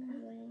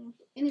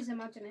 In his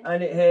imagination.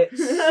 and it hits.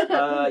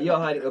 You're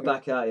hiding at the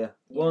back, aren't you?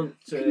 One,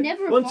 Could two,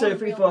 never one, afford two, a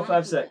three, real four,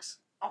 five, barnacle. six.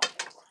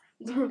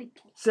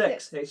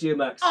 Six. It's you,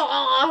 Max.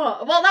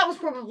 Oh, well, that was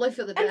probably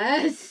for the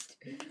best.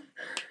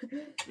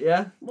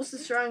 Yeah. What's the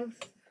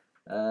strength?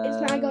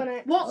 It's my go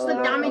next. What's the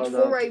Oh, damage hold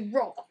for on. a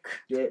rock?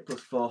 8 plus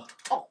 4.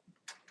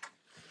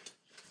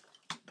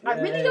 I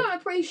really Yay. don't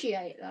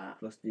appreciate that.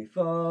 Plus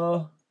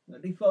D4.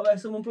 D4 there,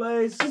 someone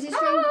please. Is it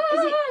strength?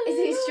 Is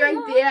it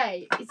strength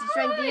D8? Is it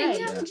strength I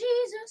D8? am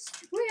Jesus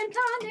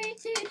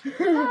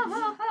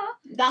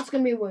reincarnated. That's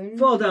gonna be a wound.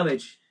 4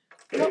 damage.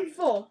 What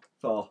for?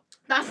 4.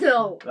 That's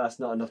no. That's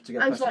not enough to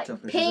get I'm past just the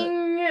like toughness, is it?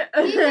 ping.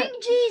 Do you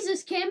think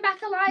Jesus came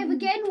back alive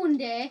again one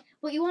day,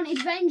 but he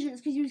wanted vengeance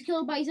because he was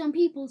killed by his own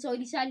people, so he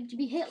decided to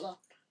be Hitler?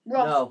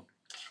 Ross. No.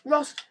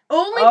 Ross.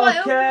 Only by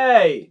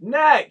Okay,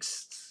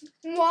 next.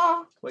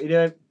 What? What are you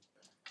doing?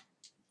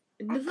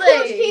 the Could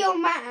thing. heal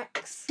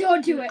Max.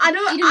 Don't do it. I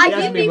don't. He I He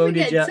hasn't didn't been even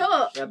wounded get yet.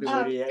 touched.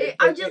 Yeah,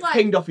 I just like-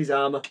 pinged off his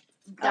armour.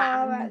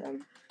 Damn. Alright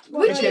then. Which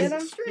What You do I can- do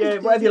then? yeah,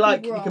 whatever you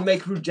like. You can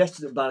make rude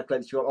gestures at barnacle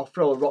if you want, or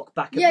throw a rock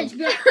back at Yeah, them. just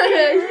be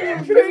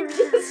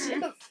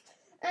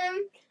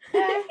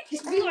like,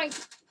 just be like.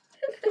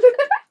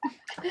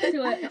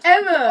 Do it.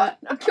 Emma,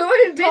 go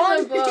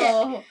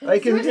invisible. Or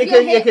you With your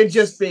can hips.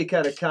 just be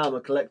kind of calm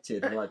and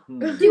collected and like, Do a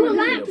what are you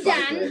lap doing, barnacle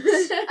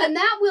dance, eggs? and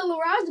that will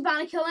arouse the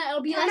barnacle and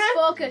it'll be less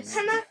focused.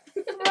 Can I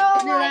Do throw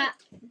like, that.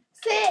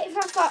 say if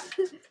I've got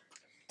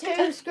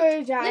 2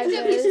 screwdrivers. Lift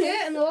up your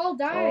skirt and they'll all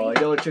die. Oh, you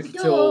don't want to chuck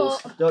your Don't.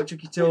 tools. Don't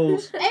chuck your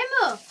tools.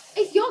 Emma,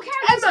 if your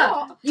character's Emma,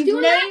 hot, you've do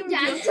a lap named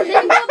dance and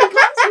then we'll be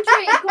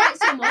concentrating quite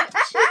so much,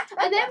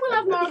 and then we'll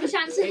have more of a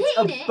chance of It's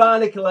hitting a it.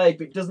 barnacle egg,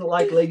 but it doesn't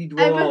like lady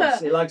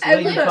dwarves. It likes Emma,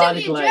 lady lift up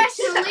barnacle your eggs.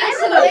 dress and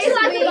Lisa looks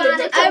like a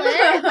barnacle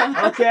egg.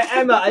 Emma, Okay,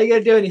 Emma, are you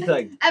going to do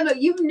anything? Emma,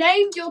 you've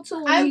named your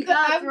tool.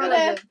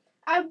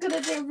 I'm gonna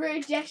do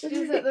rude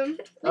gestures at them.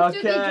 Lift up your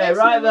Okay, dress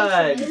right and Lisa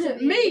then. looks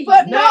at Me.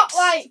 But Next not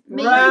like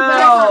Me. gestures with my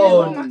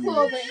round.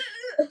 clothing.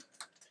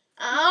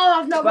 Oh,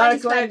 I've not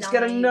read Barnacle eggs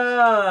get a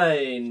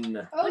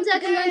 9. 1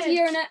 second, I'm going to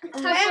urinate. Have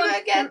fun.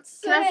 Emma gets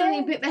Can I have something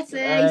a bit better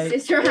than Right.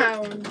 this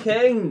round?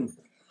 King.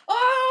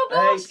 Oh,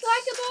 boss, 8.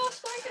 like a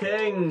boss, like a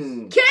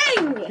King.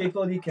 King! Keep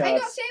all your I got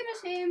cards. same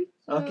as him.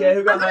 So. Okay, who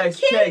I got got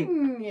highest? King.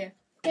 king!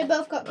 They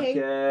both got king.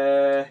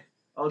 Okay.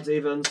 Odds,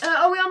 evens.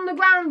 Are we on the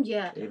ground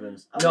yet?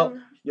 Evens. Are we No,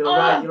 on- you'll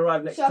Oh.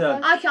 arrive next Shut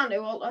turn. I can't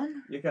do all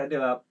then. You can't do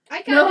that.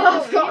 I can't No, do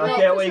I've it. got-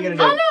 Okay, what are you gonna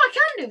do? Oh no, I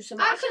can do some.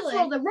 I Actually, can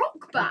throw the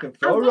rock back. can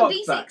throw I've a got rock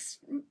D6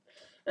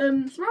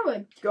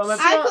 throwing. Go on, then.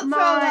 I could throw my-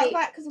 that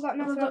back because I've got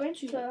no I've got throwing.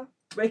 two. So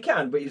Well, you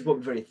can, but you just won't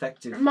be very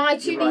effective. My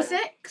You're right.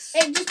 2D6.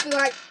 it'd just be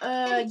like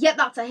Yep,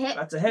 that's a hit.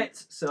 That's a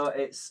hit, so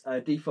it's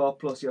a D4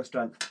 plus your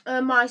strength.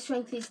 My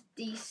strength is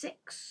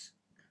D6.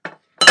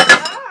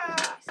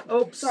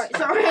 Oops. Sorry.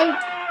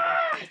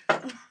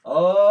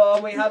 Oh,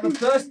 we have the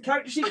first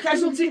character sheet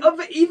casualty of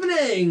the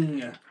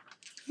evening.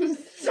 Hold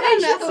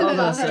on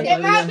a second, it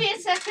might Olivia. be a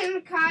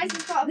second. Kai's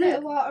has got a bit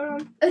of water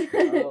on.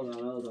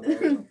 Hold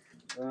on.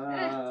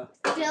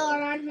 Still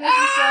on. He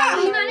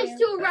managed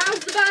to arouse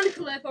the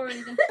barnacle egg or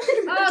anything.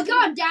 Oh,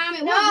 god damn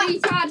it, what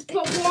retards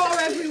put water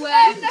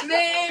everywhere.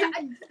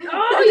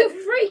 Oh, you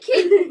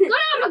freaking. Got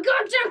out my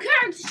goddamn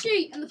character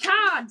sheet and the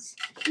cards.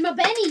 And my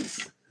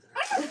bennies.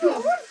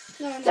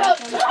 No,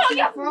 Oh,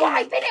 you're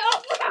wiping it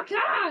up with my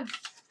cards.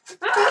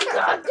 Oh,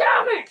 god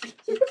damn it.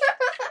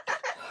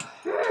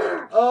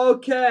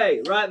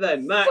 Okay, right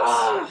then,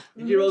 Max.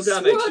 Did you roll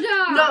damage? Screw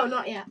down. No,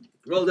 not yet.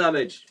 Roll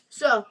damage.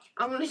 So,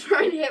 I'm going to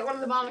try and hit one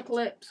of the barnacle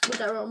lips with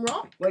their own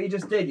rock. What you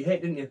just did, you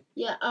hit, didn't you?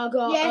 Yeah, I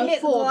got Yeah,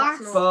 hit the 4. glass.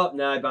 That's not- 4.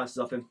 No, he bounces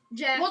off him.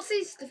 Jeff. What's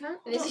his defense?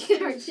 This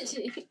character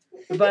sheet.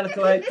 The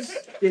barnacle eggs.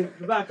 The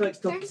barnacle eggs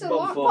took Thanks a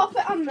bottom lot. 4. Pop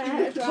it on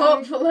there. as well.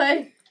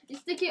 Hopefully. You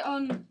stick it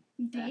on.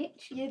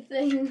 Bitch, you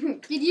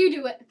think. Did you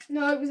do it?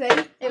 No, it was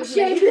in. It was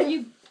Shame me.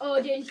 you.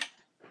 Oh, did.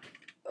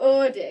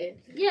 Oh, dear.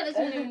 Yeah, that's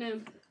a new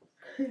name.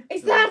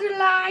 Is that a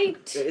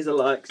light? It is a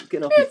light. It's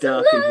getting awfully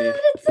dark in here.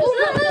 It's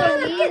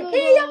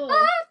Oh, a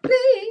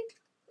happy.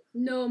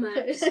 No,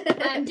 Max.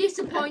 I'm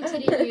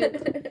disappointed in you.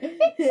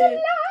 It's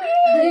a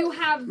You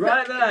have.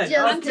 Right then. Just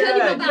I'm Okay,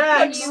 turning my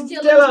back on next. you.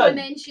 Dylan's my Dylan.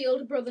 main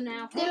shield brother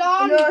now.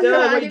 Dylan.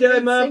 Dylan, what you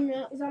doing,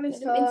 man? He's on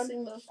his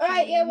phone.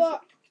 Alright, yeah,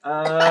 what?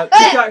 You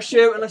can't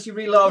shoot unless you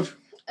reload.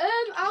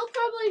 I'll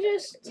probably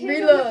just take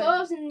Reload. the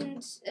foes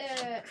and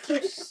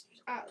just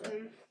at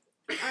them.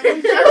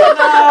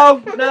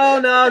 No.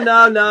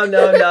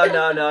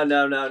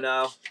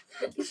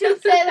 You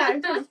shouldn't say that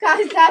in front of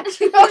Kai's dad.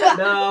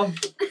 No.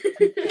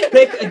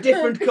 Pick a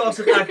different course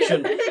of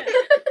action. Reload.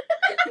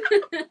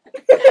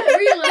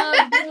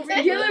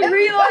 Dylan,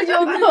 reload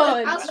your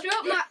gun.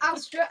 I'll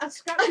scratch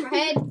my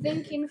head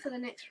thinking for the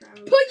next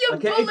round. Put your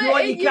Okay, bullet if you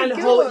want, in you your can gun.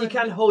 hold. You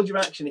can hold your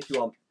action if you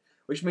want.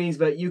 which means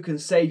that you can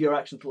save your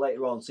action for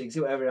later on, so you can see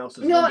what everyone else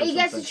does. No, and then do he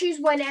gets to something. choose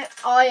when it.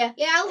 Oh yeah.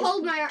 Yeah, I'll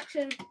hold my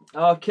action.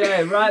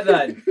 Okay, right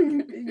then.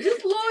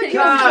 Just load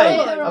Kai,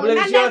 your I believe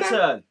it's your Emma.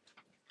 turn.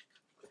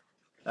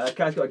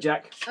 Kai's got a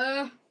jack.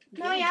 No,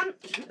 I am.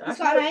 That's It's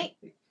got an 8.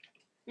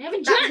 I have a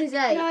That's jack. his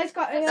 8. No, it's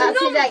got an 8. That's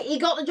his 8. He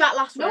got the jack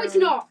last No, round. it's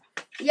not.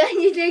 Yeah,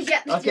 you do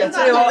get the Okay, jack.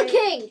 tell you what. The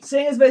king.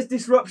 Seeing as there's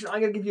disruption, I'm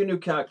going to give you a new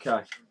card,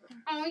 Kai.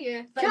 Oh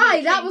yeah.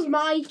 Kai, that was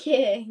my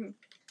king.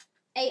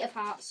 8 of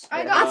hearts.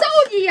 I I got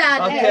told you you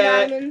had Okay.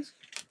 8 diamonds.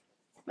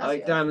 That's Alright,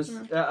 yours.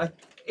 diamonds.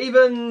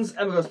 Evens.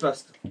 Emma goes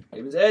first.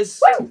 Evens it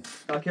is. Woo!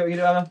 Okay, what you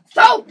do, Emma?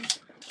 So,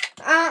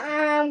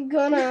 I'm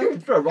gonna. You can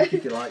throw a rock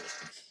if you like.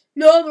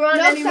 No, there aren't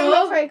No, 'cause I'm not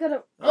anymore. very good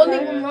at. Only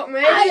Okay. one rock I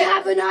made.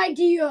 have an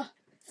idea.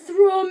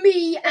 Throw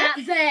me at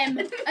them,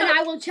 and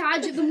I will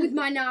charge at them with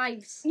my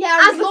knives. Yeah,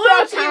 I'm As gonna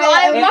loyal throw to you, a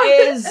towel.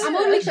 It is I'm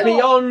only short.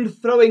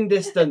 beyond throwing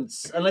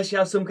distance, unless you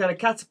have some kind of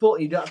catapult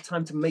and you don't have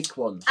time to make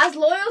one. As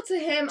loyal to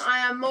him, I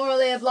am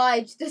morally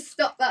obliged to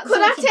stop that. Could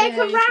I sort of take a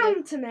behaviour.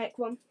 round to make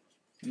one?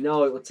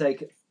 No, it will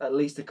take at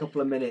least a couple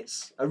of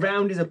minutes. A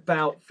round is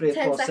about 3 or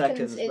 10 4 seconds,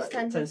 seconds. it's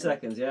but 10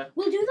 seconds, yeah.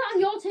 We'll do that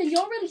on your turn.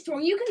 You're really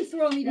strong. You can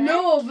throw me there.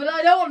 No, but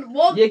I don't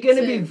want You're going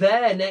to to be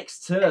there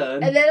next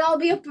turn. And then I'll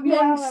be up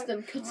amongst Yeah.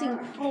 them, cutting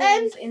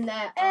holes in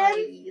their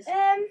eyes.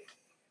 And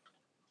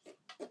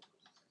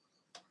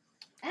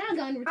I'm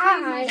going to retrieve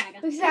my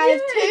dagger. Because I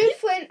have 2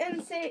 flint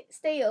and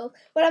steel,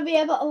 would I be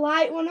able to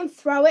light one and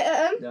throw it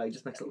at him? No, it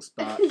just makes a little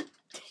spark.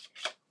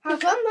 How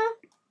come though?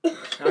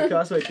 Okay,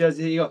 that's what it does.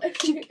 Here you go. It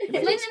makes a Flint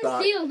little and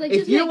spark. steel, they If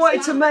just you make wanted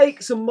to sparks.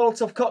 make some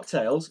Molotov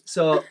cocktails,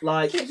 so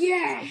like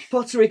Yeah.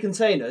 pottery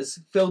containers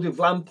filled with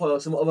lamp oil or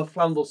some other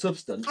flammable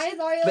substance, I have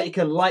oil. that you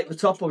can light the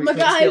top of your flint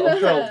and steel and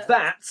throw MacGyver.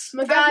 that, I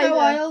have no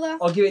MacGyver. oil though.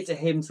 or give it to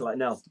him to like,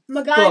 no,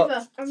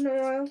 MacGyver. I have no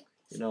oil.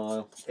 you know,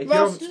 oil. If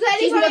Ross, Does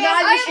she's anybody MacGyver.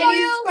 have She oil?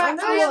 uses I scrap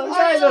have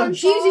wood. oil on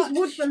She uses board.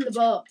 wood from the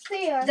boat.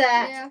 There.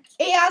 There.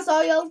 He has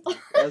oil.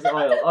 there's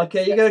oil.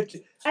 Okay, you're gonna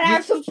And I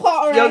have some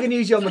pottery. you're gonna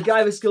use your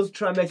MacGyver skills to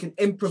try and make an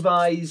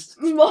improvised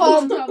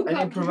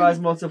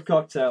Molotov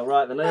cocktail.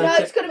 Right then, No, let's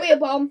it's gonna be a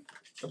bomb.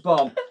 a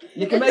bomb.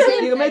 You can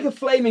make a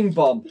flaming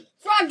bomb.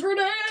 Frag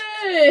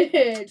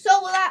grenade!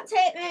 So will that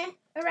take me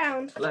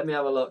around? Let me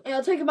have a look.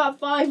 It'll take about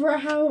 5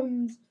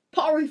 rounds.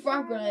 Pottery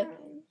frag grenade.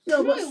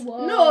 No, but No, it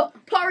won't. no,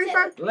 pottery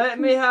frag. Let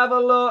me have a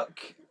look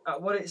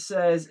at what it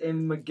says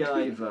in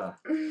MacGyver.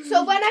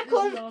 So when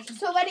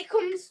it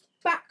comes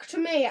back to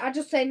me, I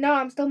just say no.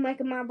 I'm still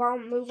making my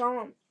bomb. Move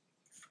on.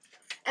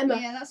 Emma,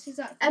 Yeah, that's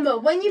exactly. Emma,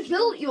 when you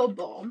built your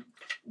bomb,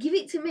 give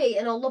it to me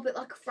and I'll lob it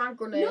like a frag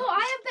grenade. No, I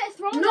have better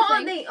throwing. Not I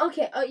at think.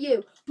 the at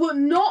you, but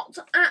not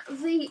at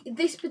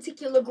this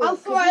particular group. I'll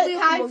throw 'cause it. we'll be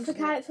up Kite amongst for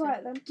them. kite. Throw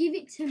it then. Give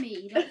it to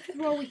me. Don't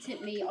throw it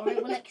at me, or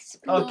it will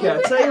explode. Okay,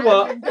 I'll tell you and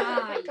what. I will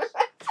die.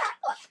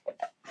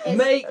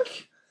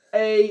 Make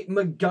a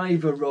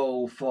MacGyver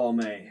roll for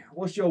me.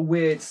 What's your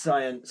weird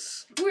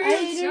science? Weird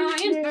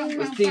science.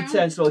 It's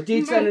D10, so a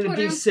D10 and a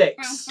D6.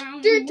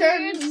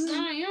 Weird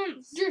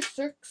science.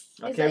 D6.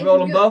 Okay, roll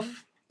them both.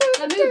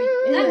 That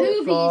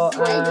movie For, is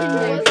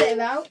like What's it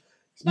about?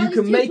 You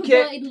can make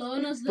it,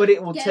 but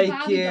it will take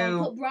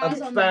you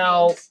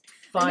about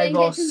 5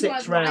 or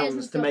 6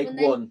 rounds to make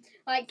one.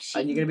 Like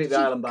and you're gonna beat the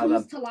she island by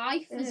comes then. to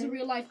life as a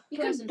real life You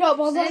can person.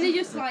 double Then they that.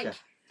 just like Okay.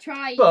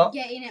 try But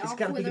getting it it's off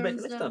kind of with you her can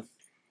make and it this stuff. time.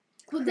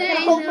 But Can I then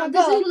hold my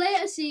there's gun? a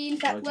later scene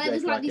Yeah, where great,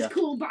 there's like like, these yeah.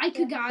 cool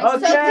biker guys.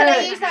 Okay. So can I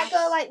use that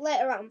girl like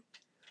later on?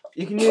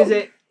 You can use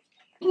it.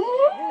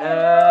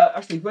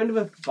 Actually, when do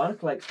the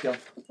barnacle eggs go?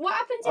 What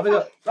happens Have if we I...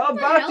 got? Oh, What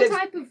the hell barnacle.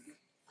 type of?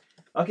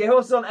 Okay,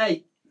 horse on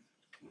 8.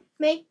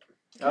 Me?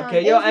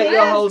 Okay, you're 8. I You're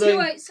have holding.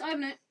 2 8s. I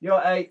haven't it.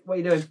 You're 8. What are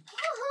you doing?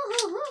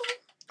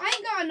 I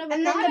ain't got another.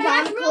 And then one. the Can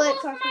I barnacle throw eggs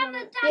both after mine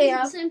that. and daddy's Yeah.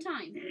 at the same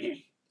time.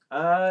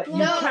 You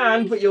No.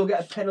 can, but you'll get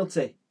a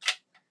penalty.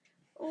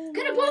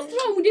 Can I both throw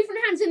them with different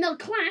hands and they'll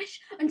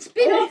clash and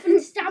spin off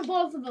and stab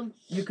both of them?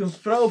 You can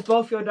throw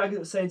both your daggers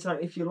at the same time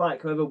if you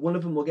like. However, one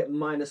of them will get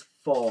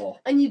 -4.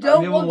 And you And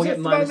don't the other one want will to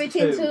get throw it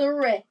 -2. into the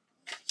rift.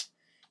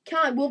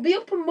 Kai, we'll be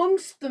up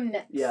amongst them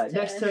next. Yeah,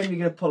 next turn you're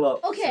gonna pull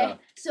up. Okay,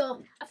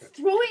 so I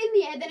throw it in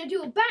the air, then I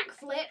do a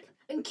backflip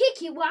and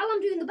kick it while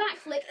I'm doing the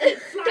backflip and it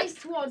flies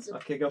towards So.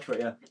 them. Okay, go for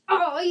it. Yeah.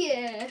 Oh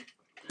yeah.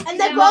 And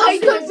they're Yeah, both I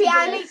stood know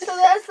behind this. each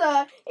other,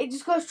 so it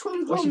just goes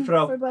trum What's your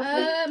trum throw? for both of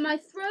them. My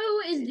throw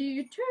is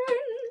the turn.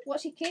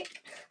 What's your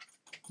kick?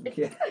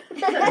 Okay.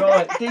 Roll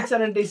it.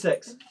 D10 and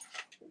D6.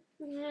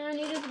 I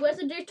need to, where's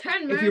the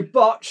D10, man? If you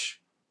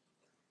botch,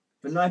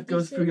 the knife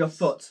goes through your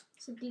foot.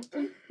 It's a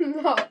D10. So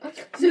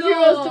if you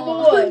roll to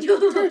one.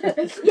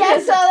 Yeah,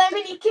 so then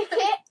when you kick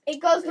it, it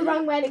goes the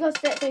wrong way and it goes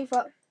straight through your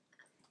foot.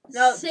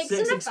 No, 6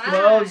 6 and a 5.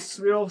 explodes.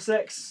 Reroll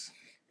 6.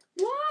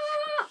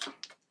 What?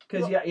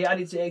 Because you add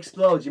it to it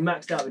explodes. You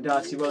maxed out the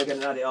dice. You roll again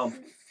and add it on.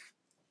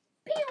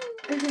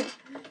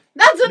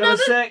 That's Another another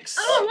 6.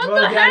 Oh, what roll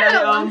the again, add it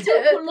hell? on. I'm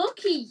super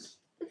lucky.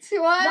 Why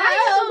do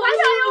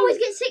I always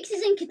get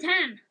 6s in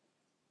Catan?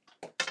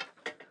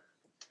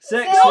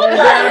 6. No. Roll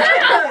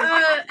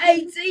again.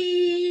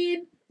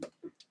 18.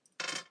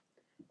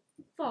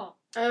 4.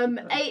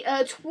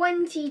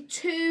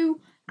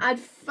 22 I had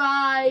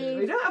 5.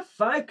 You don't have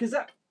 5 because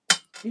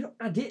you don't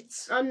add it.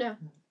 Oh no.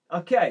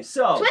 Okay,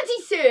 so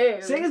 22.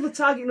 seeing as the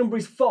target number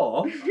is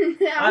 4,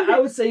 I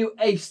would say you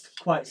aced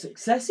quite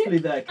successfully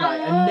there, Kai,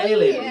 and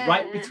nail it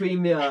right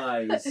between the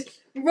eyes.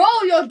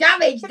 Roll your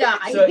damage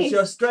die. So it's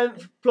your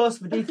strength plus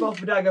the d4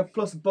 for dagger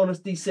plus a bonus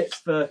d6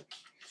 for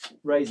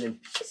raising.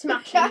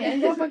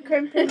 Smashing.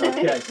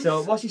 Okay,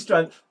 so what's your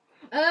strength?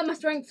 My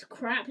strength's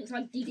crap. It's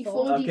like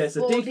D4. Okay,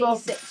 so D4.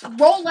 D6.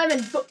 Roll them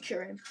and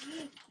butcher him.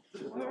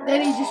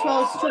 Then he just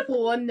rolls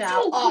triple 1 now.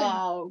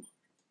 Oh.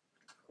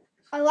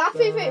 I'll laugh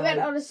if it went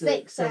on a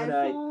 6 7,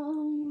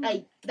 then. 8.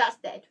 8. That's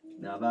dead.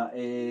 Now that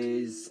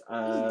is.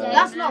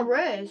 That's not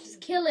raised.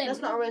 Just kill him. That's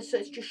not raised, so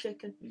it's just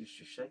shaken. You're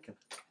just shaken.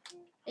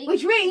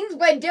 Which means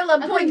when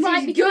Dylan I points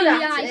right his between gun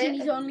the at eyes and it,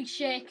 he's only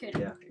shaken.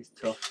 Yeah, it's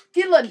tough.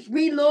 Dylan,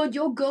 reload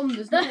your gun.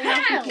 There's nothing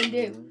else hell? you can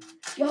do.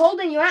 You're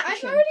holding your I've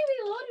action. already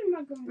reloaded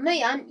my gun. No,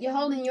 you aren't. You're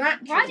holding your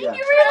action. Why didn't Yeah.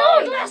 you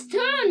reload last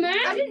turn, man?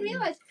 I didn't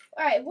realise.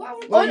 Alright, what I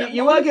was Well,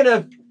 you are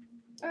gonna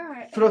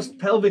Alright. thrust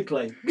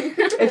pelvically.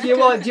 If you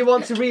want, do you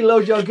want to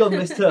reload your gun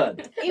this turn?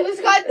 He was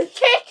going to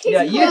kick his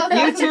Yeah,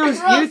 you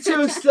glove.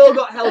 two still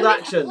got held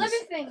actions. Let me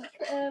think.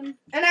 And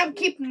I'm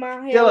keeping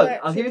my hair. Dylan,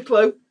 I'll give you a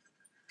clue.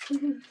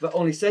 The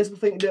only sensible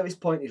thing to do at this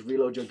point is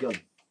reload your gun.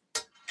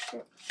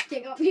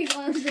 Take off your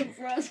glasses and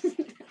frost.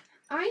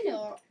 I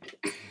know.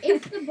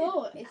 If the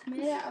boat is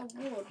made out of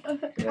wood, I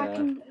Yeah.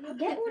 can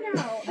get one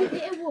out, a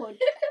bit of wood,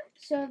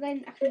 so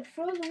then I can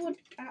throw the wood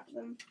at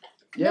them.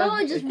 Yeah.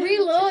 No, just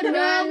reload, No,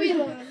 man.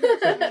 reload.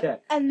 Okay.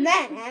 And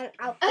then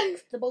I'll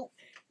fix the boat.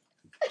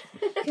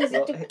 Because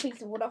Well, it took a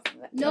piece of wood off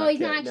of it. No,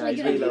 he's Okay, not actually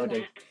he's going to do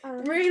reloading.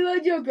 that.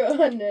 Reload your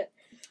gun.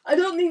 I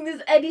don't think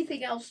there's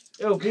anything else.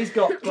 Oh, he's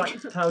got black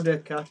powder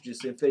cartridges,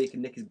 so in theory you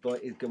can nick his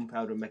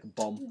gunpowder and make a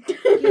bomb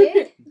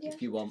Yeah.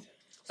 if you want.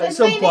 So At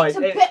some point. it's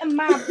a bit of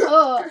my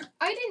boat.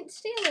 I didn't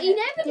steal it. He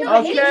never Yeah,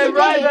 knows. he Okay, did.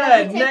 right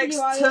then. Take Next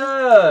you out.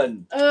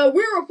 turn.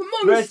 We're up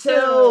amongst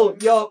Gretel,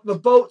 the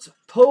boat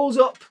pulls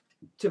up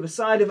to the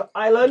side of the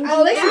island.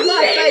 Oh, this is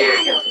my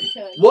favourite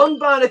turn. One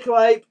barnacle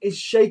ape is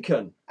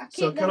shaken. I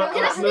So keep can that I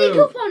Can I out. sneak move?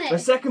 up on The it?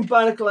 second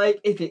barnacle ape,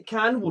 if it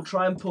can, will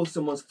try and pull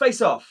someone's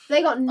face off.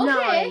 They got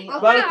 9. I'll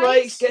Barnacle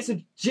Right. ape gets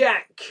a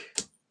jack.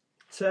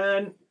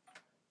 Turn.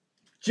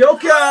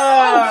 Joker!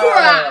 Oh,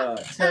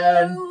 crap.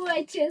 Turn. Oh,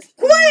 I just.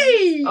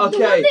 Whee! The one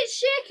Okay.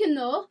 that's shaken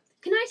though,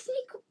 can I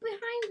sneak up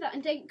behind that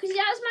and take? Because it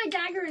has my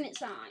dagger in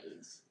its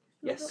eyes.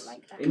 I Yes. don't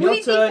like that. In your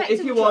Read the turn, effects if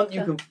of you the want, you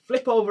Joker. can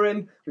flip over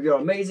him with your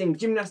amazing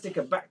gymnastic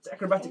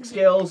acrobatic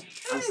skills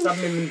and stab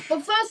him in.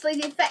 But firstly,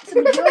 the effects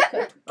of the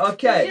Joker.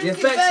 Okay, the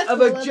Just the effects first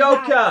of a one,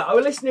 joker. nice. Are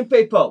we listening,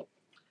 people?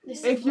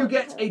 This If is you what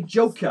get a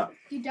joker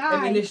You in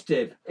die.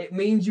 initiative, it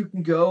means you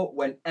can go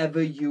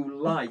whenever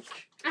you like.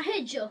 I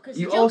hate jokers.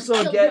 You Jokers also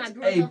killed my get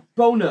brother. a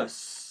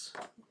bonus.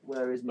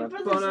 Where is my Your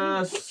brother's in the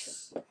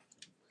bonus?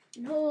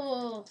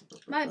 No,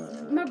 my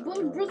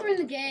brother in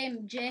the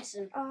game,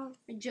 Jason. Oh,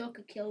 A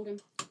joker killed him.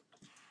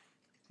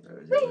 Where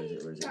is it? Where is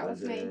it? Where is it? That Where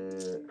was is me.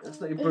 it?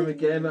 That's not your brother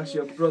game. That's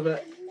your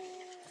brother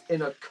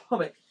in a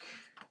comic.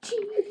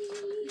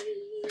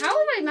 How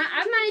have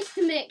I've managed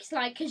to mix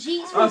like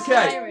Khajiit from Okay.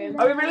 Skyrim.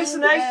 Are we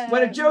listening?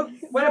 When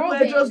a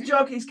player draws a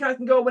joker, his character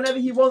can go whenever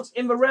he wants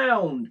in the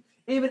round,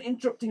 even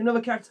interrupting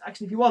another character's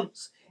action if he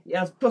wants. He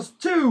has +2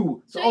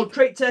 to So all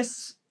trait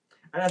tests,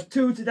 and has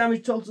 2 to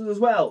damage totals as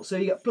well. So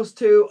you get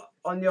 +2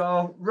 on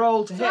your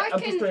roll to So hit I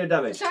and can- +2 on your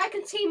damage. so I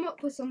can team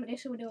up with somebody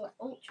so we do an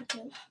ultra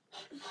kill.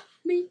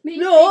 Me.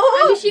 No!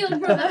 I'm a shield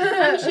brother.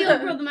 I'm a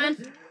shield brother,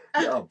 man.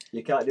 Oh,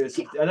 you can't do it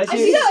unless I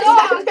you.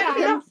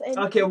 nothing.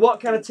 Okay, what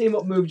kind of team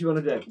up move do you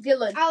want to do?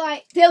 Dylan. I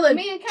like Dylan.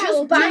 me and Kyle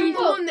will Just bang team the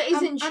up, one that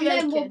isn't and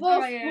then we'll shaking.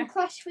 both Oh, yeah. we'll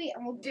clash feet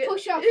and we'll Do-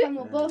 push off and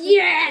we'll both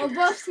Yeah. we'll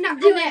both snap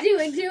Do the neck.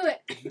 it. Do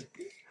it.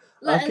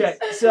 Let Okay,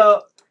 us-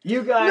 so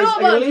you guys No, are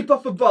going but- to leap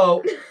off a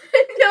boat,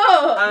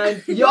 No!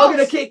 and you're going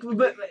to kick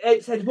the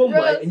ape's head one way,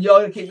 Ross. and you're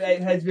going to kick the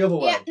ape's head the other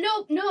way. Yeah,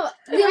 no.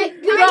 We Like,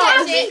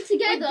 Ross. feet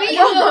together We and beat we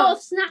him up.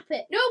 both snap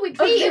it. No, we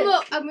beat Okay. him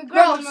up and we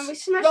grab him and we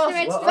smash Ross, their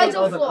heads Well, to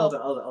Fatal the flaw.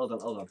 hold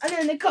on. and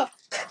then they go.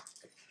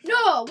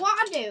 No, what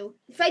I do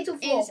Fatal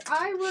flaw. is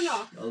I run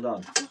off. Hold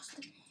on.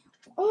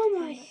 Oh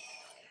my!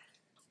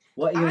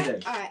 What are you going to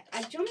do? Alright,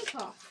 I jump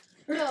off.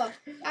 No,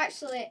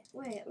 actually,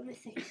 wait, let me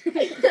think.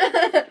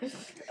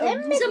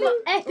 Some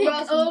epic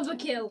Ross-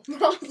 overkill.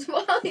 Ross,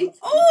 why?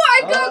 Oh,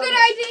 I got a good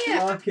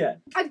idea! Okay.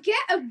 I get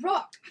a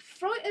rock,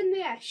 throw it in the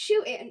air,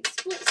 shoot it, and it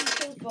splits and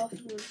kills both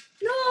of them.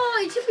 No,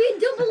 it should be a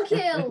double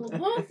kill.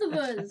 Both of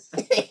us.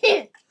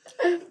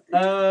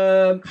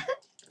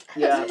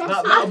 Yeah,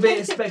 that'll be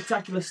a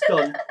spectacular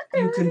stunt.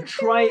 You can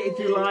try it if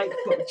you like,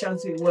 but the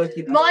chance of it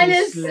working is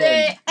Minus slim.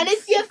 6. And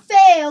if you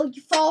fail,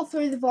 you fall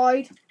through the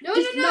void. No,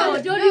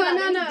 No, don't do that.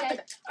 Then you're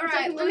dead.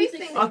 Alright, let me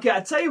think. Okay, I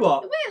tell you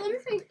what. Wait, let me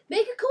think.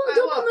 Make a cool Right,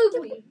 double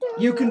what?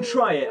 move. You can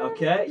try it.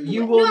 Okay,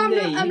 you will No,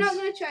 need. I'm not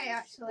gonna try it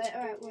actually.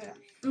 Alright, wait.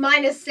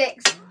 Minus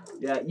 6.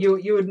 Yeah,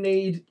 you would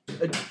need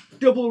a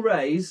double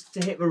raise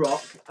to hit the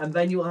rock, and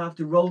then you'll have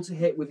to roll to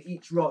hit with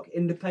each rock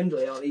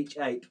independently on each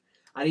ape,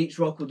 and each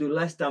rock will do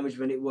less damage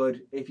than it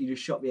would if you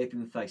just shot the ape in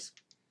the face.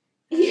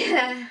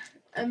 Yeah.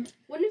 One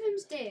of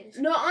them's dazed.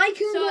 No, I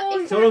can So go.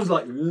 if Someone's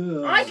like,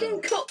 ugh. I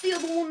can cut the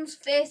other one's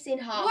face in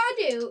half. What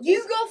I do?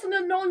 You go for the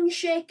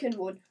non-shaken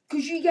one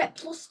because you get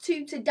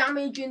 +2 to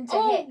damage and to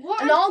Oh, hit,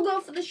 what and I- I'll go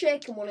for the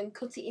shaken one and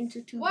cut it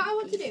into 2. What I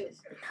want to do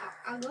is,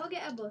 I'll go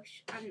get a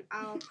bush and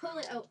I'll pull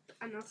it up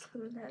and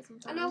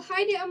I'll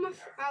hide it on my.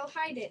 I'll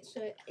hide it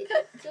so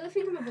they'll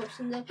think I'm a bush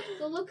and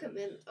they'll look at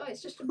me. And, oh,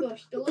 it's just a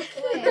bush. They'll look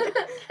away. And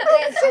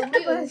then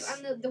I'll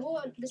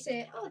move and they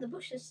say, oh, the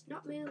bush has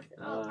not moved,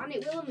 and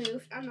it will have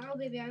moved, and I'll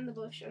be behind the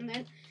bush. And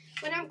then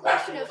when I'm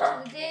close enough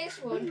to the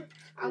dazed one,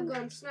 I'll go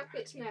and snap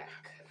its neck.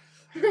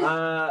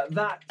 That's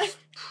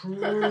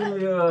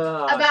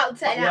About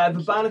to yeah,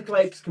 the barnacle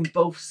apes can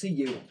both see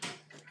you.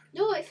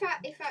 No, if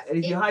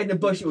And if you hide in a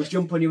bush, it will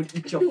jump on you and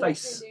eat your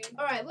face.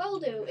 Alright, what I'll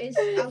do is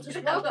I'll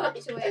just walk up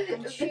to it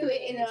and shoot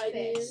it in its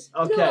face.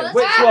 Okay, that's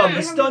which fine. one?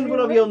 The stunned one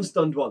or the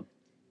unstunned one?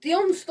 The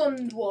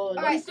unstunned one.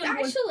 Alright,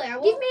 actually, I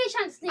Give won't, me a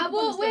chance to think I of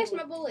won't one waste still.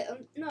 my bullet.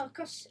 No,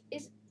 because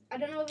I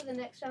don't know whether the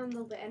next round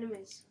there'll be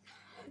enemies.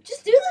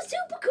 Just do the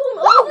super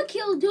cool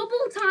overkill double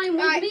time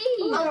with Right. me.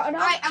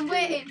 Alright, I'm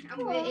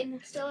waiting.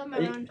 Still in my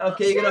round.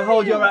 Okay, you're going to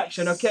hold your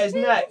action. Okay, it's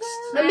next.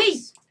 And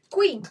me,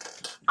 Queen.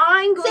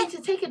 I'm going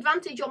to take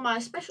advantage on my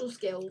special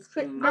skills.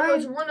 I'm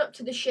going to run up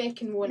to the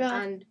shaken one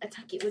and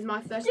attack it with my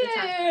first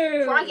attack.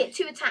 So I get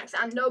 2 attacks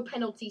and no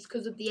penalties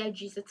because of the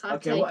edges that I've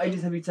Okay, taken. what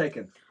ages have you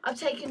taken? I've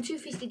taken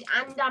 2-fisted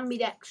and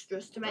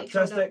ambidextrous to make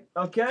sure. Fantastic.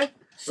 Okay.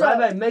 So, Right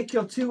then, make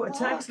your 2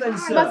 attacks then, my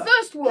sir.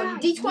 first one,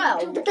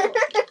 D12.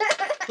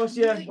 Plus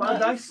your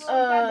wild dice.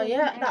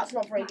 Yeah, that's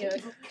not very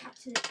good.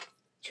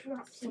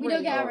 We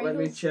don't get our Let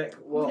me angles. check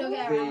what We don't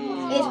get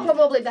It's the...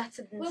 probably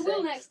better than We 6.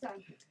 will next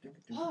time.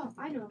 Oh,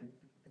 I know.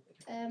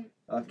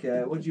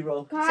 Okay, what did you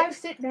roll? Guys,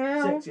 sit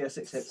down. 6, yeah,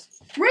 6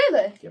 hits.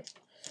 Really? Yep.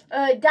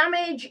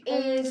 Damage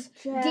is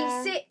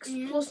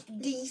D6 plus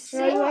D6.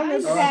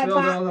 Alright, hold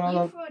on.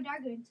 You throw a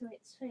dagger into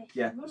its face.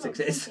 Yeah, Run 6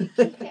 up, hits. chuck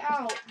it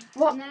out.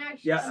 What? And then I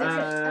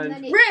Yeah, and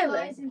then it Really?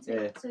 flies into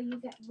it, so you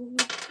get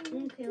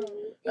one kill.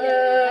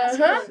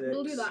 Uh-huh.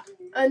 We'll do that.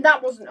 And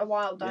that wasn't a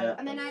wild die. Yeah.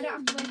 And then I don't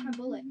have to waste my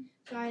bullet.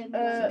 So I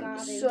guard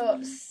him. So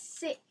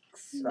 6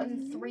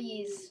 and 3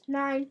 is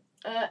 9.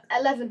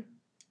 11.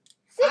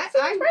 6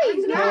 and 3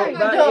 is No, 9.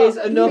 that No, is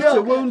enough no.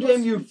 to wound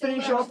him. You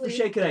finish off the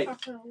shaken ape.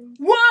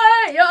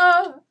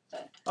 Warrior!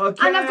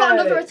 Okay. And I've got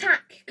another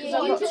attack. 'cause Yeah,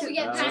 I've you got just 2.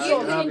 get So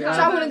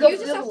I'm gonna go you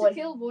for just the have other to one.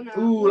 kill one out.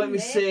 Ooh, let me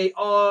Mate. see.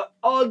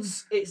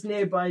 Odds, it's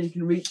nearby and you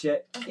can reach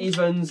it.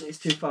 Evens, it's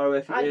too far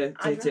away for you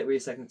to hit it with your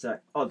second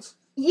attack. Odds,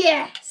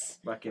 Yes!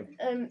 whack him.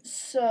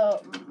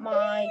 So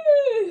my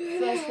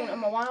first one on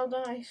my wild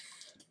dice.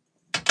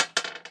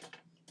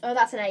 Oh,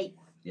 that's an 8.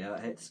 Yeah, that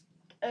hits.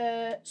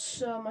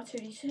 So my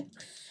 2d6.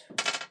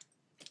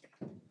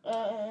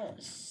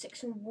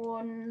 6 and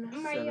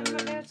 1. My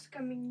dad's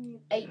coming.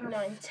 8,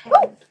 9, 10.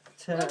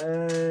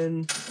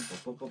 10.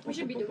 We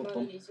should be doing more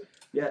than easy.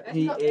 Yeah,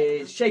 he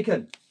is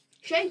shaken.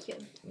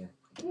 Shaken.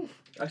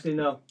 Actually,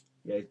 no.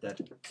 Yeah, he's dead.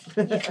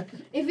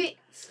 If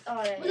it's. Oh,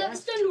 Was that yeah. the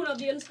stunned one or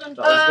the unstunned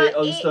That one? was the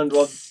unstunned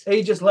one. it's-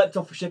 He just leapt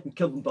off a ship and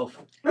killed them both.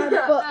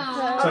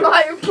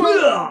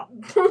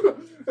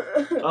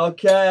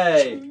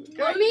 Okay.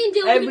 Well, me and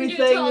Dylan are gonna do it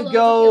to all Everything over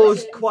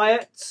goes kills.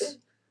 quiet.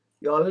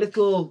 Your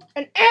little...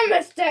 And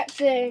Emma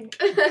steps in.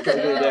 What are you going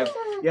to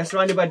do? You're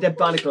surrounded by dead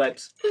barnacle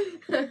apes.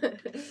 I'm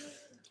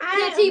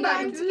teabag.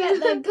 going to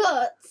get the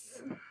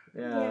guts.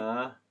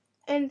 Yeah.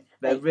 And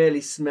They're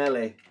really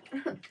smelly.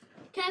 Can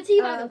I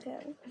teabag?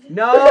 okay.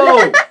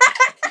 No!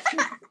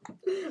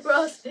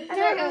 Ross,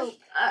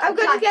 I'm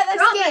going to get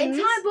the skins.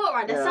 entire boat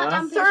right there. Yeah. Sat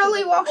down,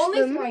 Thoroughly wash only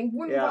them throwing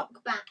one Yeah.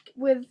 rock back.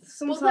 with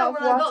some But sort then of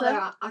when I got water.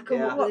 there, I come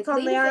Yeah. up with a What's on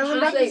clean the fish island,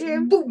 and I say,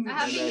 presume? boom. I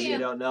have And then you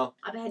don't know.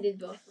 I beheaded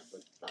both.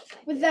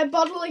 With their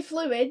bodily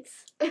fluids.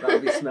 That'll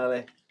be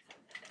smelly.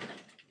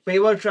 But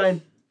you want to try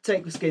and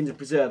take the skins and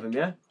preserve them,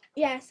 yeah?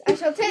 Yes, I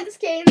shall take the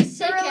skins,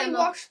 Sick, thoroughly Emma.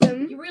 wash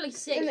them, You're really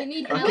sick. And You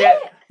need then- help. Okay,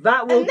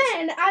 that will... and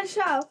then I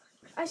shall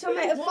make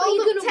a What are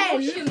you fold gonna up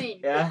wash 10 them in?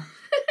 Yeah?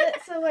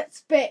 so it's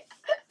spit.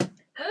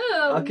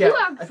 Oh, Okay, you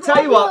have I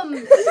tell you what,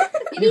 problems.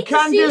 you need to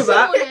can see do that.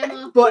 someone,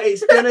 Emma. but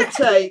it's going to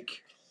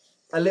take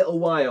a little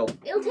while.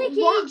 It'll take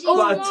What? ages. But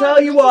I Come tell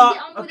on, you let's what,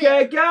 get on with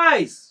okay, it.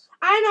 guys?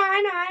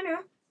 I know.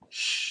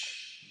 Shh.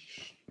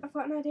 I've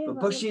got an idea. The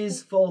about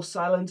bushes fall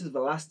silent as the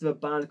last of the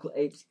barnacle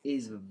apes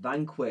is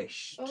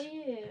vanquished. Oh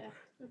yeah.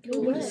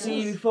 Cool. You can Yeah.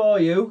 see before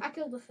you I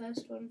killed the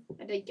first one.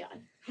 I did die.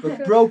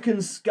 the broken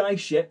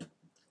skyship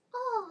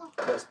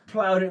that's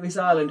ploughed into this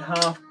island,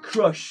 half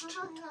crushed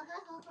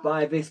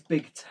by this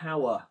big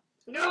tower.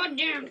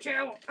 Goddamn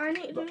tower. I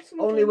need to do something.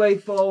 Only way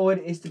forward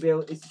is to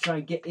try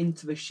and get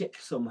into the ship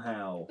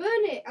somehow. Burn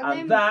it and, And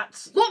then. that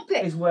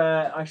Lockpick. is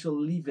where I shall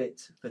leave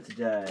it for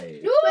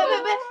today. No.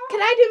 Wait. Can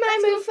I do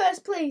my move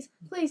first, please?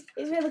 Please,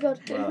 it's really good.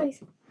 Wow.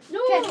 Please. No.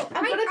 Okay,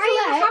 I'm I gonna have a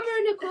collect. hammer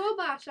and a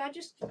crowbar, so I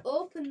just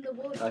open the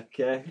wood.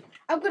 Okay.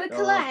 I'm gonna Oh.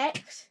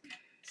 collect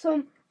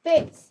some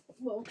bits.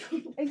 Well,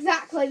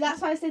 Exactly.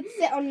 That's why I said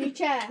sit on your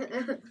chair.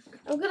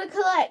 I'm gonna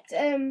collect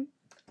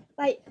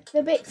like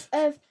the bits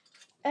of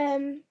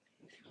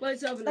Well,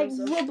 it's over like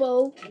now, so.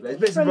 rubble. There's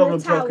bits From of rubble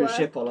the and broken tower.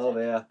 ship all over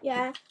here.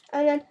 Yeah,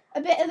 and then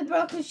a bit of the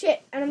broken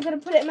ship, and I'm gonna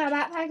put it in my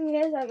backpack in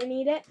case I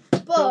need it.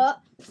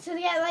 But to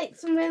get like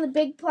some really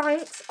big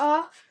planks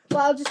off, well,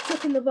 I'll just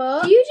chuck in the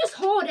boat. You just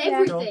hoard Yeah.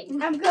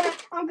 everything. I'm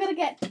gonna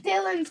get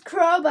Dylan's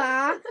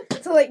crowbar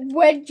to like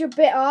wedge a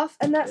bit off,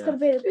 and that's gonna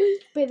be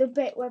the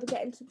bit where we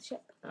get into the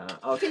ship.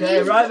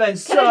 Okay, right then.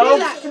 Can I do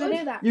that? So Can I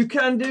do that? you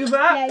can do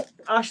that. Yeah.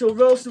 I shall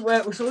roll some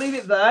weight. We shall leave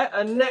it there,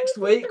 and next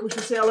week we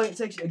shall see how long it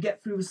takes you to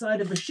get through the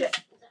side of the ship.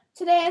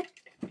 Today,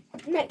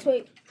 next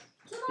week.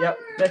 Yep,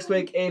 next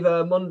week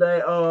either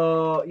Monday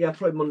or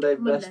probably Monday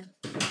best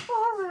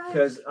Alright.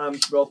 because I'm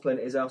role playing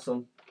at his house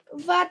on.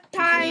 That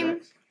time.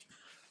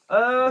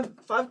 5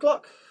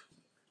 o'clock.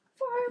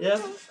 Yeah,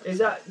 does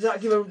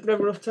that give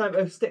everyone enough time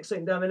to stick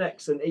something down the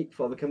necks and eat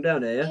before we come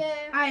down here? Yeah.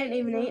 I ain't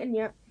even eaten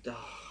yet.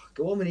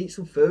 Go on and eat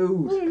some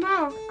food. Oh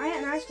no, I ate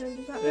an ice cream.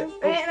 Does that Yeah. count?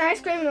 I ate an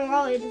ice cream and a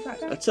lolly. Does that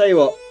count? I tell you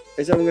what,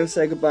 is everyone going to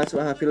say goodbye to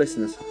our happy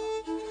listeners?